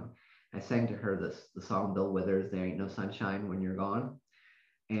I am. I sang to her the song Bill Withers, "There Ain't No Sunshine When You're Gone."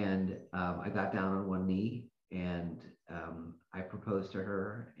 And I got down on one knee, and I proposed to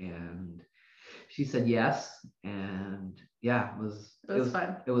her, and she said yes. And yeah, it was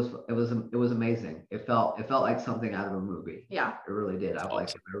fun. It was amazing. It felt like something out of a movie. Yeah, it really did. I was like,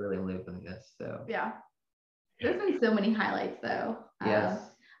 I really live in this. So yeah, there's been so many highlights though. Yes.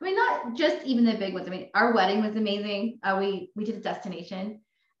 I mean, not just even the big ones. I mean, our wedding was amazing. We did a destination.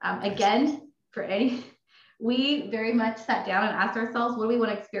 Again, we very much sat down and asked ourselves, what do we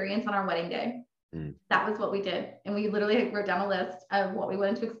want to experience on our wedding day? That was what we did. And we literally wrote down a list of what we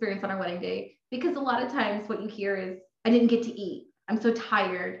wanted to experience on our wedding day. Because a lot of times what you hear is, I didn't get to eat. I'm so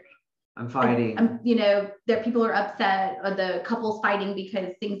tired. I'm fighting. There people are upset, or the couple's fighting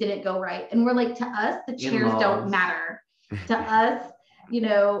because things didn't go right. And we're like, to us, the chairs don't matter. To us,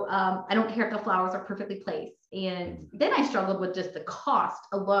 I don't care if the flowers are perfectly placed. And then I struggled with just the cost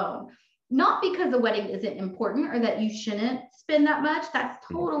alone, not because the wedding isn't important or that you shouldn't spend that much. That's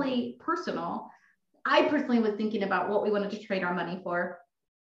totally personal. I personally was thinking about what we wanted to trade our money for.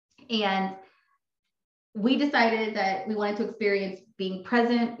 And we decided that we wanted to experience being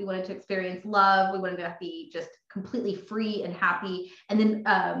present. We wanted to experience love. We wanted to be just completely free and happy. And then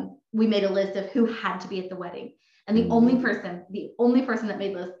we made a list of who had to be at the wedding. And the only person that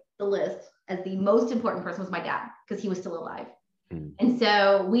made the list as the most important person was my dad, because he was still alive. And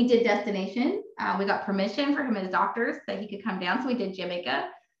so we did destination. We got permission from his doctors that he could come down. So we did Jamaica,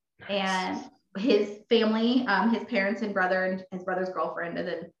 and his family, his parents and brother and his brother's girlfriend, and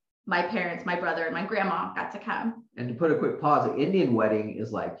then my parents, my brother, and my grandma got to come. And to put a quick pause, an Indian wedding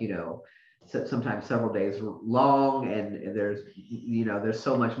is like, sometimes several days long, and there's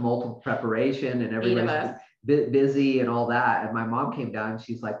so much multiple preparation, and everybody's busy and all that. And my mom came down and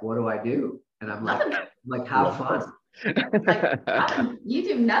she's like, what do I do? And I'm like, have fun. Like, you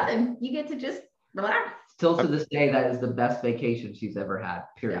do nothing. You get to just relax. Still to this day, that is the best vacation she's ever had,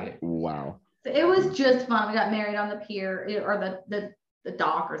 period. Yeah. Wow. So it was just fun. We got married on the pier, or the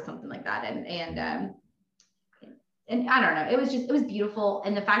dock or something like that. And I don't know, it was beautiful.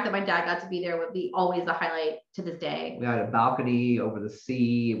 And the fact that my dad got to be there would be always a highlight to this day. We had a balcony over the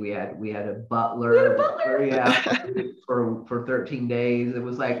sea. We had a butler. For 13 days. It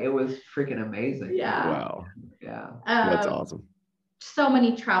was freaking amazing. Yeah. Wow. Yeah. That's awesome. So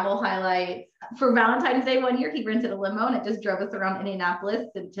many travel highlights. For Valentine's Day one year, he rented a limo and it just drove us around Indianapolis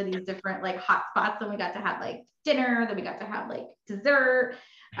and to these different hot spots. And we got to have dinner, then we got to have dessert.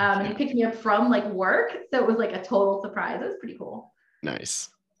 And he picked me up from work. So it was a total surprise. It was pretty cool. Nice.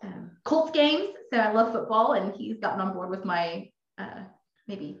 Colts games. So I love football, and he's gotten on board with my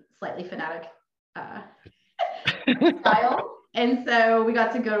maybe slightly fanatic style. And so we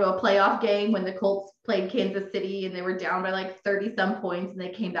got to go to a playoff game when the Colts played Kansas City, and they were down by 30 some points, and they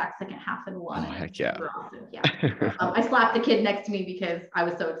came back second half and won. Oh, heck yeah. Awesome. Yeah. I slapped the kid next to me because I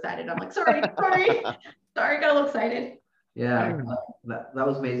was so excited. I'm like, sorry, got a little excited. Yeah, that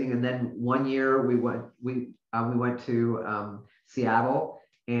was amazing. And then one year we went to Seattle,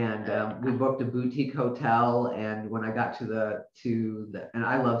 and we booked a boutique hotel. And when I got to the and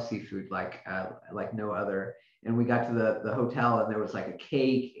I love seafood like no other. And we got to the hotel, and there was a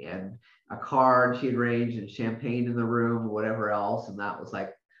cake and a card she had arranged and champagne in the room, whatever else. And that was a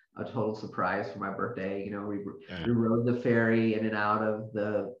total surprise for my birthday. We rode the ferry in and out of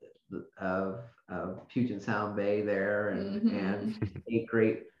Puget Sound Bay there, and ate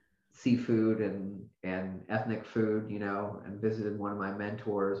great seafood and ethnic food, and visited one of my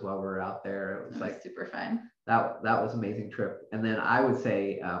mentors while we were out there. It was super fun. That was an amazing trip. And then I would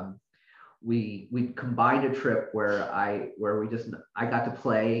say we combined a trip where I got to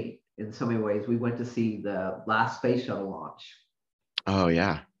play in so many ways. We went to see the last space shuttle launch. Oh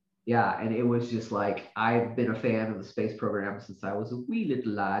yeah. Yeah, and it was just I've been a fan of the space program since I was a wee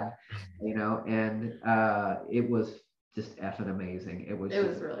little lad, and it was just effing amazing. It was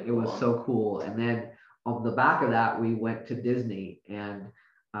really cool. It was so cool. And then on the back of that, we went to Disney, and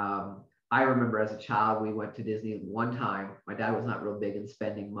I remember as a child, we went to Disney one time. My dad was not real big in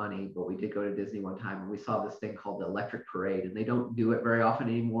spending money, but we did go to Disney one time, and we saw this thing called the Electric Parade, and they don't do it very often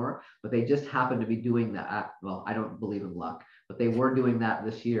anymore, but they just happened to be doing that. Well, I don't believe in luck, but they were doing that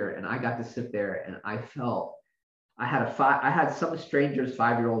this year. And I got to sit there, and I felt I had some stranger's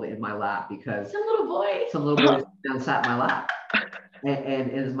 5-year-old in my lap, because some little boy sat in my lap. And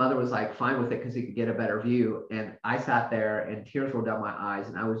his mother was fine with it because he could get a better view. And I sat there and tears rolled down my eyes,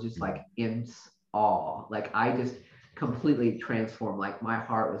 and I was just in awe. I just completely transformed. My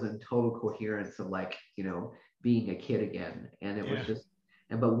heart was in total coherence of being a kid again. And it was just,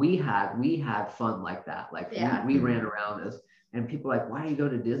 but we had fun like that. We ran around and people are why do you go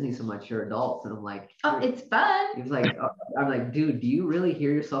to Disney so much? You're adults. And I'm like, oh, it's fun. He was I'm like, dude, do you really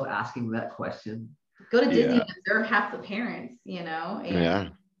hear yourself asking that question? Go to Disney and observe half the parents, and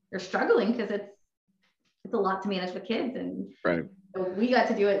they're struggling because it's a lot to manage with kids. And so we got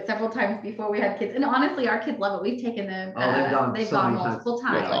to do it several times before we had kids. And honestly, our kids love it. We've taken them. They've gone multiple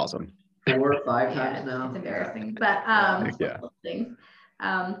times. That's awesome. 4 or 5 times now. It's embarrassing, but things.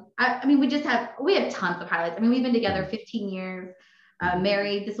 I mean, we have tons of highlights. I mean, we've been together 15 years.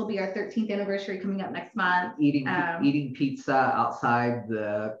 Married. This will be our 13th anniversary coming up next month. Eating pizza outside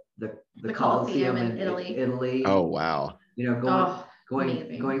the Colosseum in Italy. Oh wow.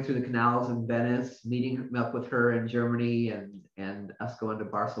 going through the canals in Venice, meeting up with her in Germany, and us going to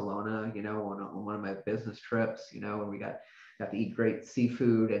Barcelona, you know, on one of my business trips, you know, and we got to eat great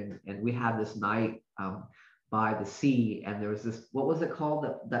seafood, and we had this night by the sea, and there was this, what was it called,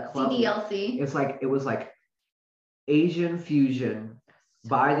 that club? CDLC. It was like Asian fusion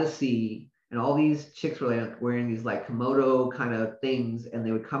by the sea, and all these chicks were like wearing these like Komodo kind of things, and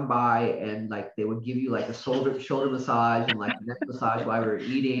they would come by and like they would give you like a shoulder massage and like a neck massage while we were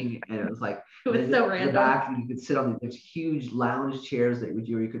eating, and it was like it was so random. The back, you could sit on these huge lounge chairs that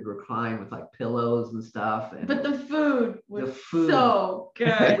you could recline with like pillows and stuff. But the food was so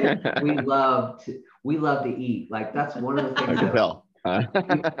good. we love to eat. Like that's one of the things that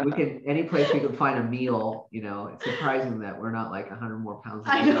we can, any place we can find a meal, you know. It's surprising that we're not like 100 more pounds.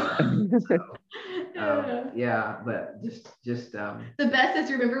 I know. So, yeah, but just the best is,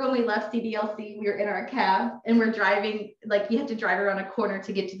 remember when we left CDLC, we were in our cab and we're driving, like you have to drive around a corner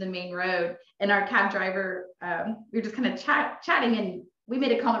to get to the main road, and our cab driver, we were just kind of chatting, and we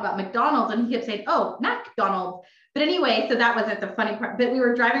made a comment about McDonald's, and he kept saying, "Oh, not McDonald's." But anyway, so that wasn't the funny part, but we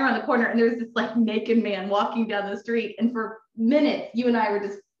were driving around the corner and there was this like naked man walking down the street. And for minutes, you and I were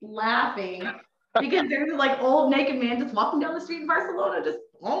just laughing because there was this like old naked man just walking down the street in Barcelona, just,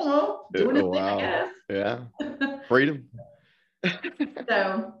 I don't know, doing his thing, I guess. Yeah. Freedom.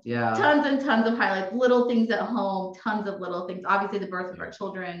 So yeah, tons and tons of highlights, little things at home, tons of little things. Obviously the birth of our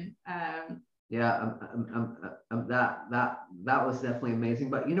children. Yeah, that was definitely amazing.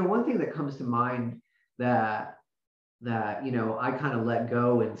 But you know, one thing that comes to mind that you know I kind of let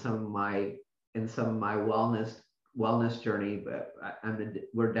go in some of my wellness journey, but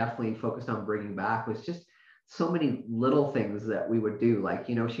we're definitely focused on bringing back, was just so many little things that we would do. Like,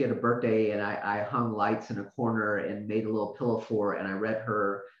 you know, she had a birthday and I hung lights in a corner and made a little pillow for her, and I read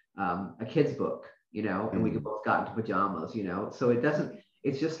her a kid's book, you know, and we both got into pajamas, you know. So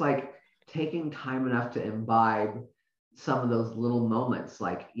it's just like taking time enough to imbibe some of those little moments,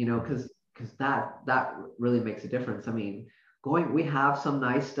 like, you know, because that really makes a difference. I mean, we have some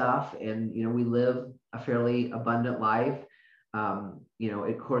nice stuff, and you know, we live a fairly abundant life. You know,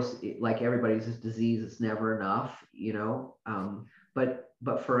 of course, like everybody's disease, it's never enough, you know.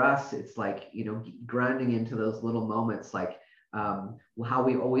 But for us, it's like, you know, grounding into those little moments, like how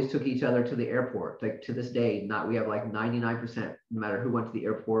we always took each other to the airport. Like to this day, we have like 99%, no matter who went to the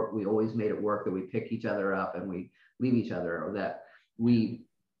airport, we always made it work that we pick each other up and we leave each other, or that we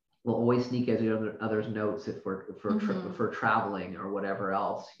will always sneak each other's notes if we're traveling or whatever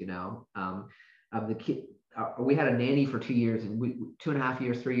else, you know. The kid, we had a nanny for 2 years, and 2.5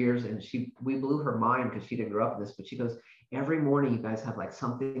 years, 3 years, and we blew her mind because she didn't grow up in this, but she goes, every morning you guys have like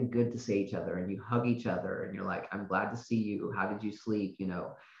something good to say each other, and you hug each other, and you're like, I'm glad to see you, how did you sleep, you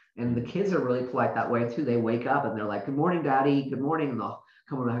know. And the kids are really polite that way too. They wake up and they're like, good morning, daddy, good morning, and they'll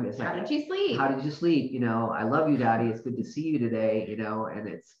come around and say, how did you sleep, you know, I love you, daddy, it's good to see you today, you know. And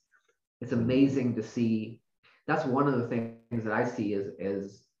it's amazing to see. That's one of the things that I see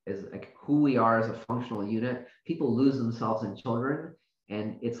is like who we are as a functional unit. People lose themselves in children,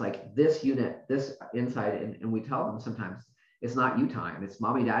 and it's like this unit, this inside, and we tell them sometimes it's not you time, it's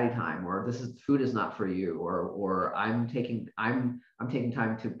mommy daddy time, or food is not for you, or I'm taking time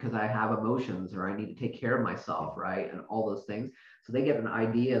to, because I have emotions, or I need to take care of myself, right? And all those things. So they get an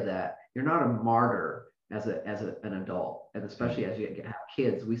idea that you're not a martyr as an adult, and especially as you have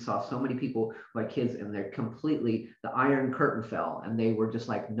kids. We saw so many people who had kids and they're completely, the iron curtain fell and they were just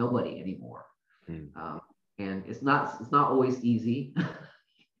like nobody anymore. And it's not always easy.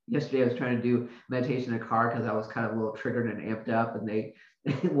 Yesterday I was trying to do meditation in a car because I was kind of a little triggered and amped up, and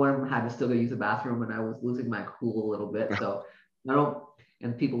one of them had to still go use the bathroom, and I was losing my cool a little bit. So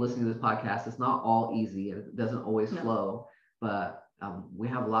and people listening to this podcast, it's not all easy, and it doesn't always flow, but we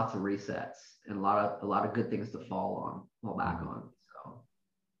have lots of resets and a lot of good things to fall back on. So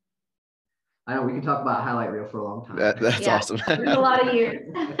I know we can talk about highlight reel for a long time. That's awesome. There's a lot of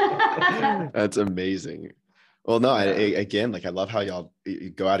years. That's amazing. Well, no, again, like I love how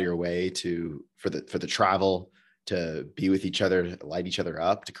you go out of your way for the travel, to be with each other, to light each other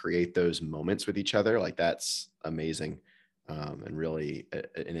up, to create those moments with each other. Like that's amazing, and really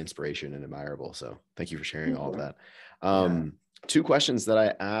an inspiration and admirable. So thank you for sharing all of that. 2 questions that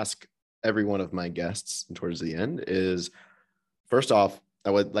I ask every one of my guests towards the end is, first off,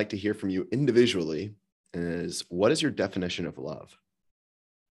 I would like to hear from you individually, is what is your definition of love?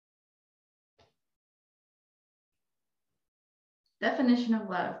 Definition of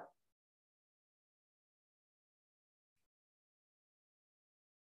love.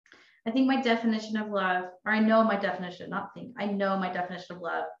 I think my definition of love, or I know my definition, I know my definition of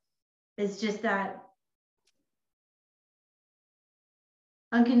love is just that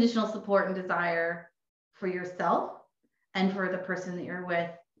unconditional support and desire for yourself and for the person that you're with,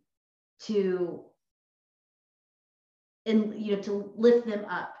 to to lift them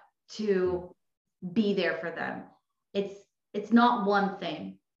up, to be there for them. It's not one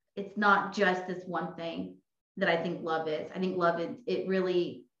thing. It's not just this one thing that I think love is. I think love is, it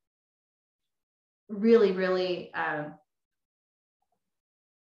really, really, really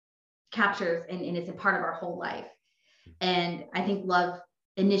captures and it's a part of our whole life. And I think love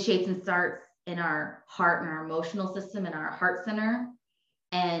initiates and starts in our heart and our emotional system and our heart center.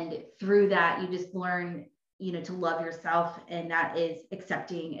 And through that, you just learn, to love yourself. And that is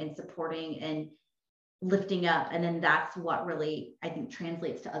accepting and supporting and lifting up. And then that's what really, I think,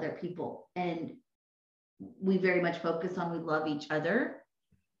 translates to other people. And we very much focus on, we love each other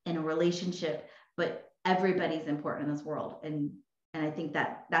in a relationship, but everybody's important in this world. And I think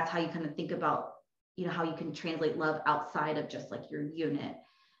that's how you kind of think about, how you can translate love outside of just like your unit.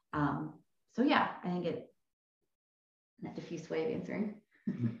 So yeah, I think not a diffuse way of answering.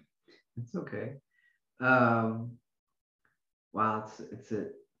 It's okay. Wow, it's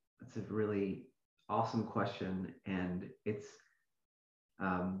a really awesome question, and it's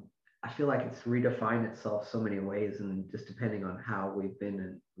I feel like it's redefined itself so many ways, and just depending on how we've been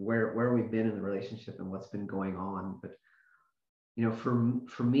and where we've been in the relationship and what's been going on. But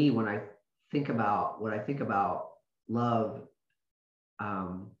for me, when I think about love,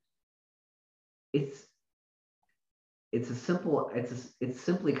 it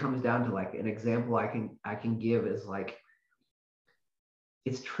simply comes down to, like, an example I can give is, like,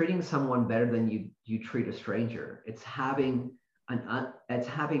 it's treating someone better than you treat a stranger. It's having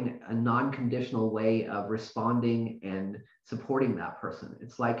a non-conditional way of responding and supporting that person.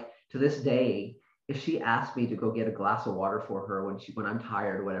 It's like, to this day, if she asks me to go get a glass of water for her when I'm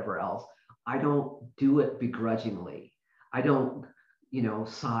tired or whatever else, I don't do it begrudgingly. I don't,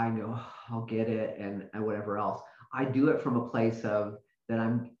 sigh and go, "Oh, I'll get it," and whatever else. I do it from a place of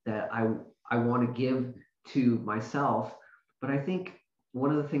that I want to give to myself. But I think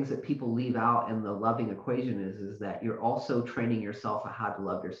one of the things that people leave out in the loving equation is that you're also training yourself on how to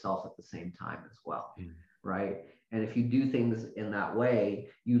love yourself at the same time as well, right? And if you do things in that way,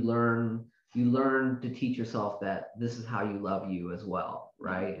 you learn to teach yourself that this is how you love you as well,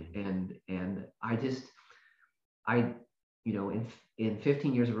 right? And I in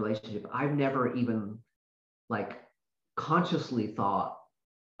 15 years of relationship, I've never even, like, consciously thought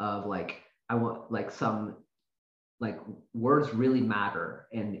of, like, I want, like, some, like, words really matter,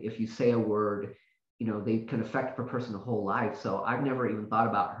 and if you say a word, they can affect a person's whole life. So I've never even thought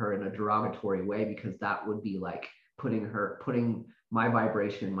about her in a derogatory way, because that would be like putting my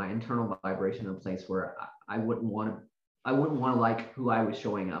vibration, my internal vibration, in a place where I wouldn't want to like who I was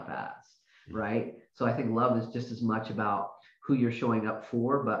showing up as, right? So I think love is just as much about who you're showing up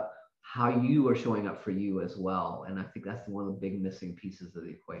for, but how you are showing up for you as well. And I think that's one of the big missing pieces of the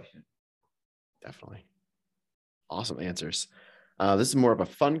equation. Definitely. Awesome answers. This is more of a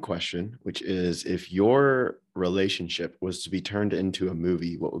fun question, which is, if your relationship was to be turned into a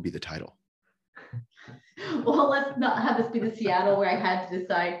movie, what would be the title? Well, let's not have this be the Seattle where I had to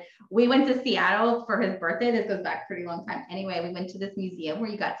decide. We went to Seattle for his birthday. This goes back a pretty long time. Anyway, we went to this museum where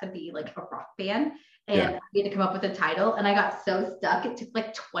you got to be like a rock band, and we had to come up with a title. And I got so stuck. It took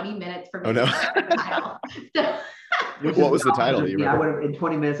like 20 minutes for me to come up with a title. So, what was the title? I would have, in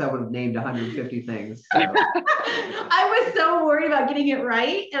 20 minutes, I would have named 150 things. So. I was so worried about getting it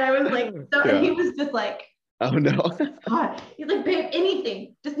right. And I was like, and he was just like, "Oh no." God. He's like, "Babe,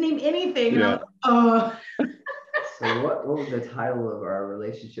 anything. Just name anything." And I was like, "Oh." So what would the title of our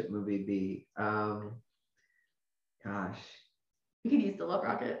relationship movie be? Gosh. We could use The Love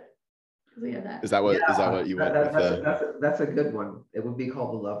Rocket. We have that. Is that what you went with? That's a good one. It would be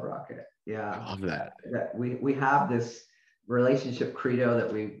called The Love Rocket. Yeah. I love that. We have this relationship credo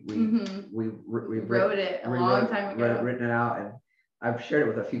that we wrote it a long time ago. Written it out, and I've shared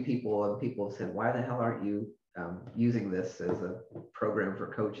it with a few people, and people have said, "Why the hell aren't you using this as a program for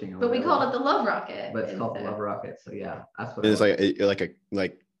coaching?" But we called it The Love Rocket. But it's called The Love Rocket. So yeah, that's what it's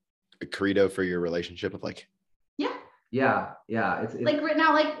like a credo for your relationship of like. Yeah. It's like written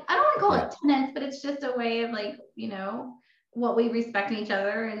out, like, I don't want to call it tenets, but it's just a way of, like, what we respect in each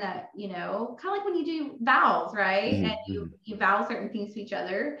other, and that, kind of like when you do vows, right? And you vow certain things to each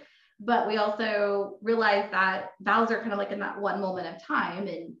other, but we also realize that vows are kind of like in that one moment of time,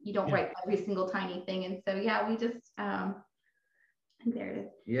 and you don't write every single tiny thing. And so, we just, there it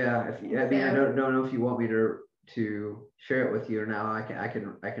is. Yeah. I don't know if you want me to share it with you, or now I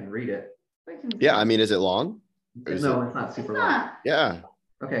can read it. Yeah. I mean, is it long? No, it's not super long. Yeah.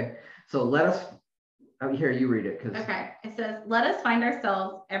 Okay. So let us Oh, here, you read it. Okay. It says, let us find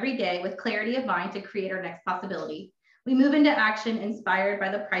ourselves every day with clarity of mind to create our next possibility. We move into action inspired by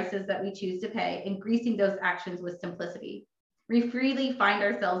the prices that we choose to pay and greasing those actions with simplicity. We freely find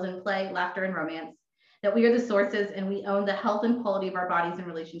ourselves in play, laughter, and romance, that we are the sources and we own the health and quality of our bodies and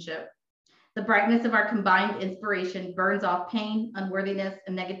relationship. The brightness of our combined inspiration burns off pain, unworthiness,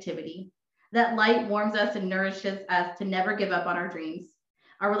 and negativity. That light warms us and nourishes us to never give up on our dreams.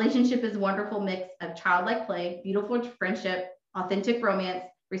 Our relationship is a wonderful mix of childlike play, beautiful friendship, authentic romance,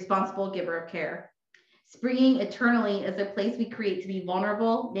 responsible giver of care. Springing eternally is a place we create to be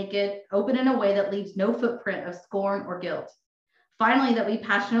vulnerable, naked, open in a way that leaves no footprint of scorn or guilt. Finally, that we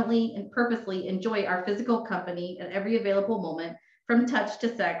passionately and purposely enjoy our physical company at every available moment, from touch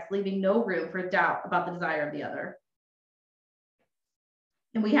to sex, leaving no room for doubt about the desire of the other.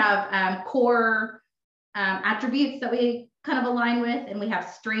 And we have core attributes that we kind of align with, and we have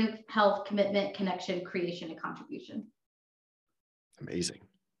strength, health, commitment, connection, creation, and contribution. Amazing.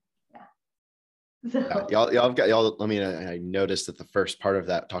 Yeah. So Y'all. I mean, I noticed that the first part of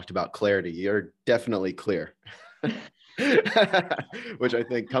that talked about clarity. You're definitely clear, which I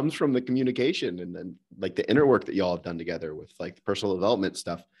think comes from the communication and then like the inner work that y'all have done together with like the personal development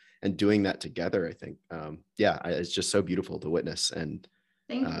stuff and doing that together. I think, it's just so beautiful to witness. And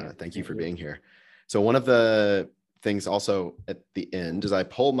thank you for being here. So one of the things also at the end is I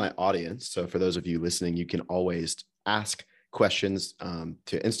poll my audience. So for those of you listening, you can always ask questions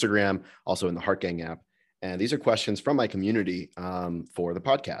to Instagram, also in the Heart Gang app. And these are questions from my community for the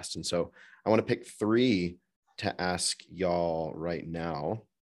podcast. And so I want to pick 3 to ask y'all right now.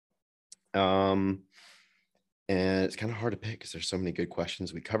 And it's kind of hard to pick because there's so many good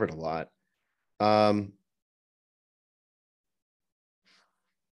questions. We covered a lot.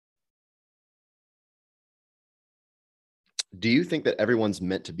 Do you think that everyone's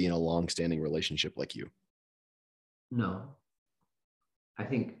meant to be in a long-standing relationship like you? No. I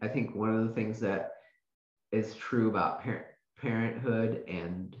think one of the things that is true about parenthood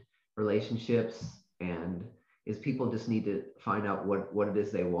and relationships and is people just need to find out what it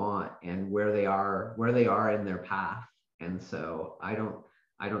is they want and where they are in their path. And so I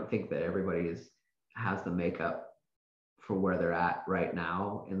don't think that everybody has the makeup for where they're at right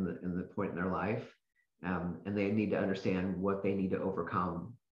now in the point in their life. And they need to understand what they need to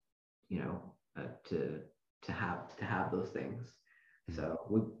overcome, to have those things.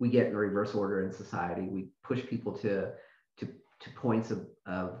 So we get in reverse order in society. We push people to points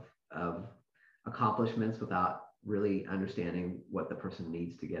of accomplishments without really understanding what the person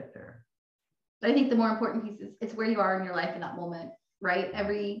needs to get there. I think the more important piece is it's where you are in your life in that moment, right?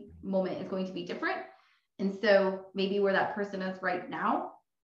 Every moment is going to be different. And so maybe where that person is right now,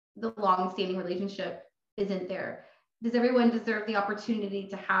 the long-standing relationship isn't there. Does everyone deserve the opportunity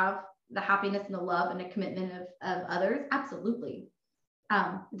to have the happiness and the love and the commitment of others? Absolutely.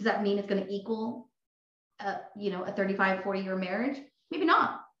 Does that mean it's going to equal, a 35, 40-year marriage? Maybe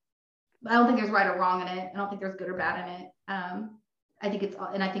not. But I don't think there's right or wrong in it. I don't think there's good or bad in it. I think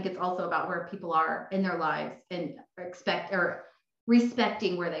it's also about where people are in their lives and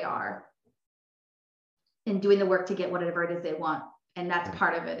respecting where they are and doing the work to get whatever it is they want. And that's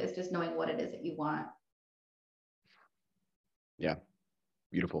part of it, is just knowing what it is that you want. Yeah.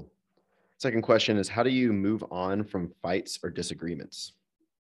 Beautiful. Second question is, how do you move on from fights or disagreements?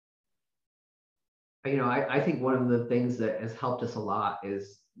 I think one of the things that has helped us a lot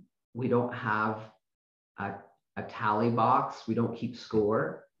is we don't have a tally box. We don't keep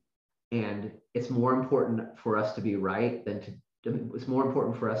score. And it's more important for us to be right than it's more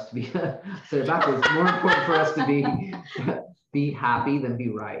important for us to be, say it backwards, it's more important for us to be happy than be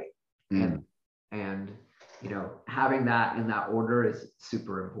right. And having that in that order is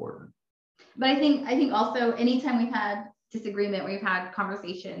super important. But I think also anytime we've had disagreement, we've had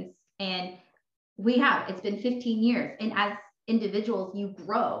conversations, and it's been 15 years. And as individuals, you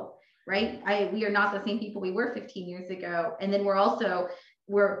grow, right? We are not the same people we were 15 years ago. And then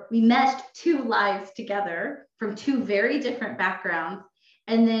we meshed 2 lives together from 2 very different backgrounds.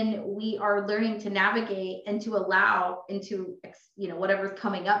 And then we are learning to navigate and to allow into, whatever's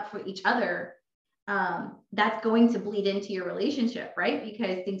coming up for each other. That's going to bleed into your relationship, right?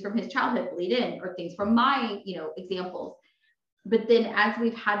 Because things from his childhood bleed in, or things from my, examples. But then as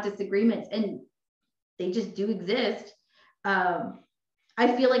we've had disagreements, and they just do exist,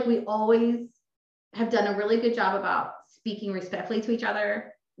 I feel like we always have done a really good job about speaking respectfully to each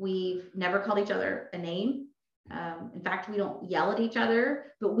other. We've never called each other a name. In fact, we don't yell at each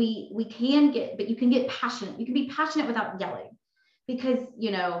other, but you can get passionate. You can be passionate without yelling, because,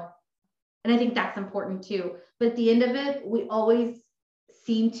 and I think that's important too. But at the end of it, we always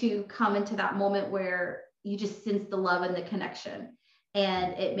seem to come into that moment where you just sense the love and the connection.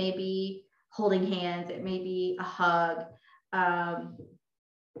 And it may be holding hands, it may be a hug,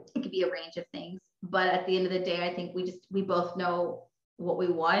 it could be a range of things. But at the end of the day, I think we both know what we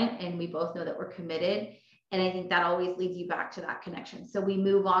want, and we both know that we're committed. And I think that always leads you back to that connection. So we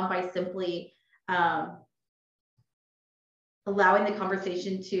move on by simply allowing the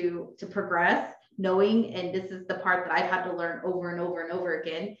conversation to progress, knowing, and this is the part that I've had to learn over and over and over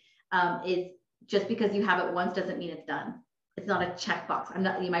again, is just because you have it once doesn't mean it's done. It's not a checkbox. I'm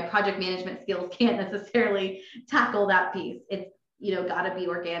not, my project management skills can't necessarily tackle that piece. It's, got to be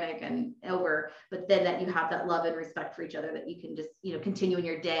organic and over, but then that you have that love and respect for each other, that you can just, continue in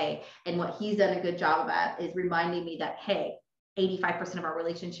your day. And what he's done a good job of at is reminding me that, hey, 85% of our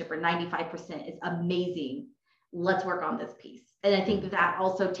relationship or 95% is amazing. Let's work on this piece. And I think that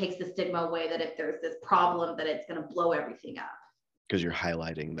also takes the stigma away that if there's this problem, that it's going to blow everything up. Because you're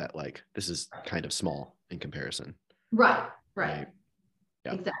highlighting that, like, this is kind of small in comparison. Right.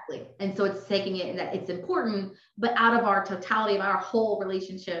 Yeah. Exactly. And so it's taking it that it's important, but out of our totality of our whole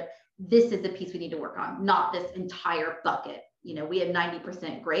relationship, this is the piece we need to work on, not this entire bucket. We have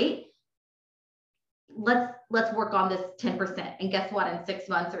 90% great. Let's work on this 10%. And guess what? In 6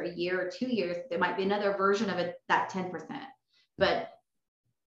 months or a year or 2 years, there might be another version of it, that 10%, but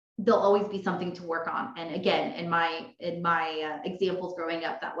there'll always be something to work on. And again, in my examples growing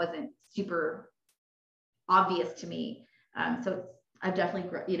up, that wasn't super obvious to me. So I've definitely,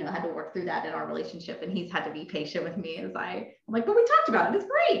 had to work through that in our relationship, and he's had to be patient with me as I'm like, but we talked about it. It's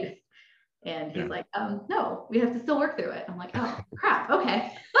great. And he's like, no, we have to still work through it. I'm like, oh crap.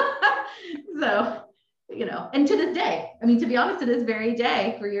 Okay. So, and to this day, to be honest, to this very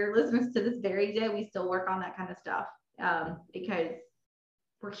day, for your listeners, to this very day, we still work on that kind of stuff, because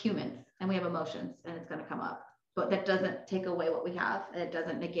we're humans and we have emotions, and it's going to come up, but that doesn't take away what we have. And it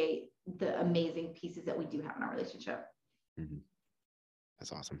doesn't negate the amazing pieces that we do have in our relationship. Mm-hmm.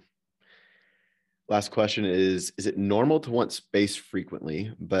 That's awesome. Last question is it normal to want space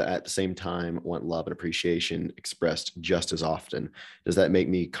frequently, but at the same time want love and appreciation expressed just as often? Does that make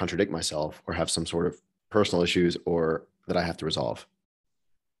me contradict myself or have some sort of personal issues or that I have to resolve?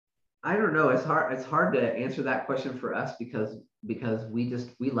 I don't know. It's hard to answer that question for us because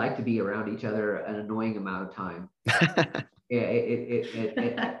we like to be around each other an annoying amount of time.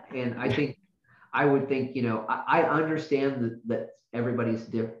 Yeah, and I would think, I understand that everybody's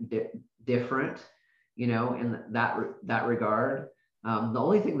different, in that regard. The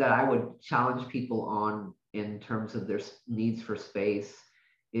only thing that I would challenge people on in terms of their needs for space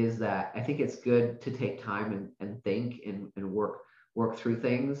is that I think it's good to take time and think and work through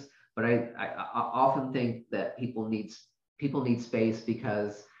things. But I often think that people need space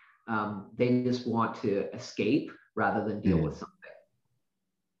because they just want to escape rather than deal with something.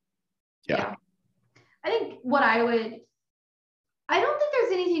 Yeah. I think I don't think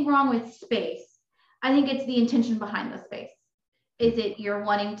there's anything wrong with space. I think it's the intention behind the space. Is it you're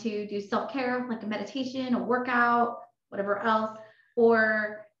wanting to do self-care, like a meditation, a workout, whatever else?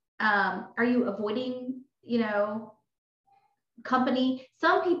 Or are you avoiding, company?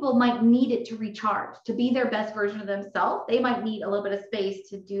 Some people might need it to recharge, to be their best version of themselves. They might need a little bit of space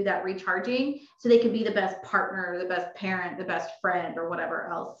to do that recharging so they can be the best partner, the best parent, the best friend, or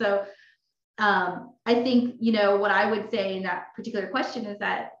whatever else. So I think, what I would say in that particular question is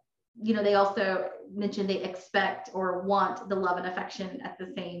that, they also mentioned they expect or want the love and affection at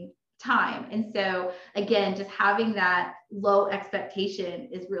the same time. And so again, just having that low expectation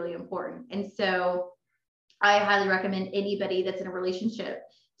is really important. And so I highly recommend anybody that's in a relationship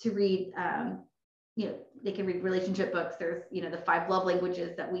to read, they can read relationship books. There's, the 5 love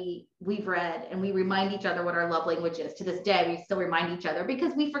languages that we've read, and we remind each other what our love language is. To this day, we still remind each other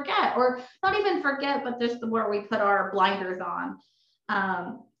because we forget, or not even forget, but just the more we put our blinders on.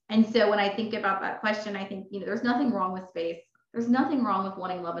 And so when I think about that question, I think, there's nothing wrong with space. There's nothing wrong with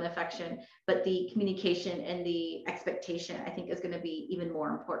wanting love and affection, but the communication and the expectation, I think, is going to be even more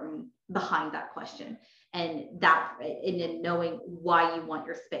important behind that question. And then knowing why you want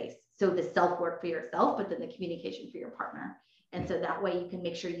your space. So the self-work for yourself, but then the communication for your partner. And so that way you can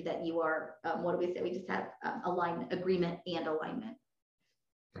make sure that you are, what do we say? We just have agreement and alignment.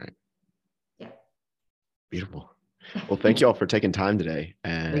 Right. Yeah. Beautiful. Well, thank you all for taking time today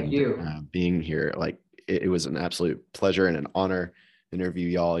and thank you. Being here. Like it was an absolute pleasure and an honor to interview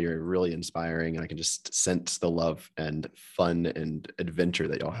y'all. You're really inspiring, and I can just sense the love and fun and adventure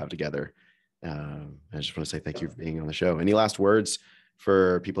that y'all have together. I just want to say thank you for being on the show. Any last words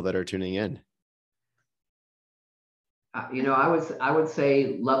for people that are tuning in? I would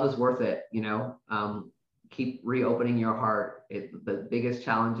say love is worth it. keep reopening your heart. The biggest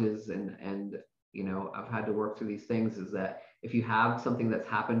challenges, and you know, I've had to work through these things, is that if you have something that's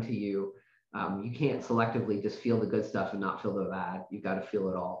happened to you, you can't selectively just feel the good stuff and not feel the bad. You've got to feel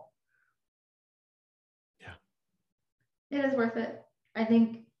it all. Yeah. It is worth it. I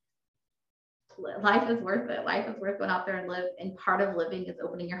think life is worth it. Life is worth going out there and live. And part of living is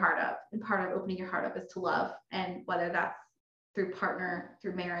opening your heart up. And part of opening your heart up is to love. And whether that's through partner,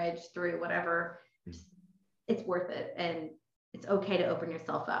 through marriage, through whatever, it's worth it. And it's okay to open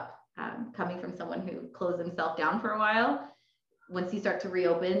yourself up. Coming from someone who closed himself down for a while, once you start to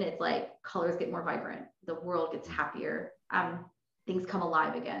reopen, it's like colors get more vibrant. The world gets happier. Things come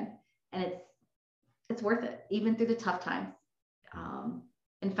alive again. And it's worth it, even through the tough times.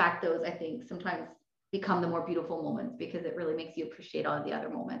 In fact, those, I think, sometimes become the more beautiful moments, because it really makes you appreciate all of the other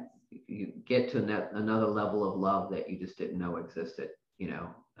moments. You get to another level of love that you just didn't know existed. You know,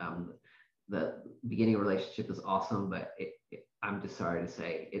 the beginning of a relationship is awesome, but I'm just sorry to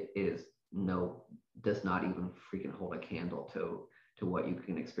say does not even freaking hold a candle to what you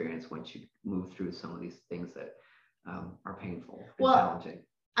can experience once you move through some of these things that are painful and challenging.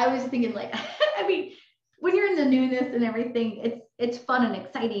 I was thinking, like, I mean, when you're in the newness and everything, it's fun and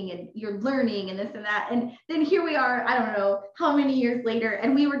exciting, and you're learning and this and that. And then here we are, I don't know how many years later,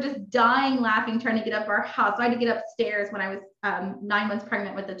 and we were just dying laughing, trying to get up our house. So I had to get upstairs when I was 9 months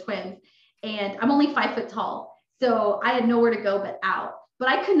pregnant with the twins, and I'm only 5 foot tall. So I had nowhere to go but out. But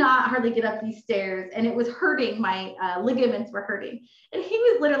I could not hardly get up these stairs, and it was hurting. My ligaments were hurting. And he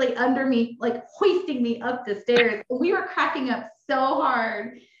was literally under me, like hoisting me up the stairs. We were cracking up so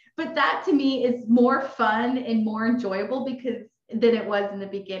hard. But that to me is more fun and more enjoyable than it was in the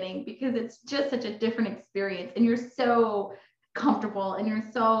beginning, because it's just such a different experience. And you're so comfortable, and you're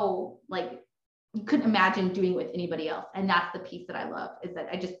so, like, you couldn't imagine doing it with anybody else. And that's the piece that I love, is that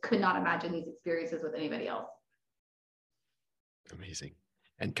I just could not imagine these experiences with anybody else. Amazing.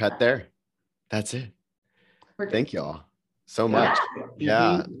 And cut there. That's it. Thank y'all so much.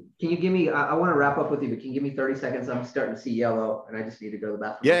 Yeah. Can you give me, I want to wrap up with you, but can you give me 30 seconds? I'm starting to see yellow and I just need to go to the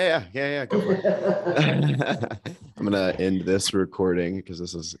bathroom. Yeah. Go for it. I'm going to end this recording because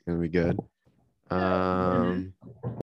this is going to be good.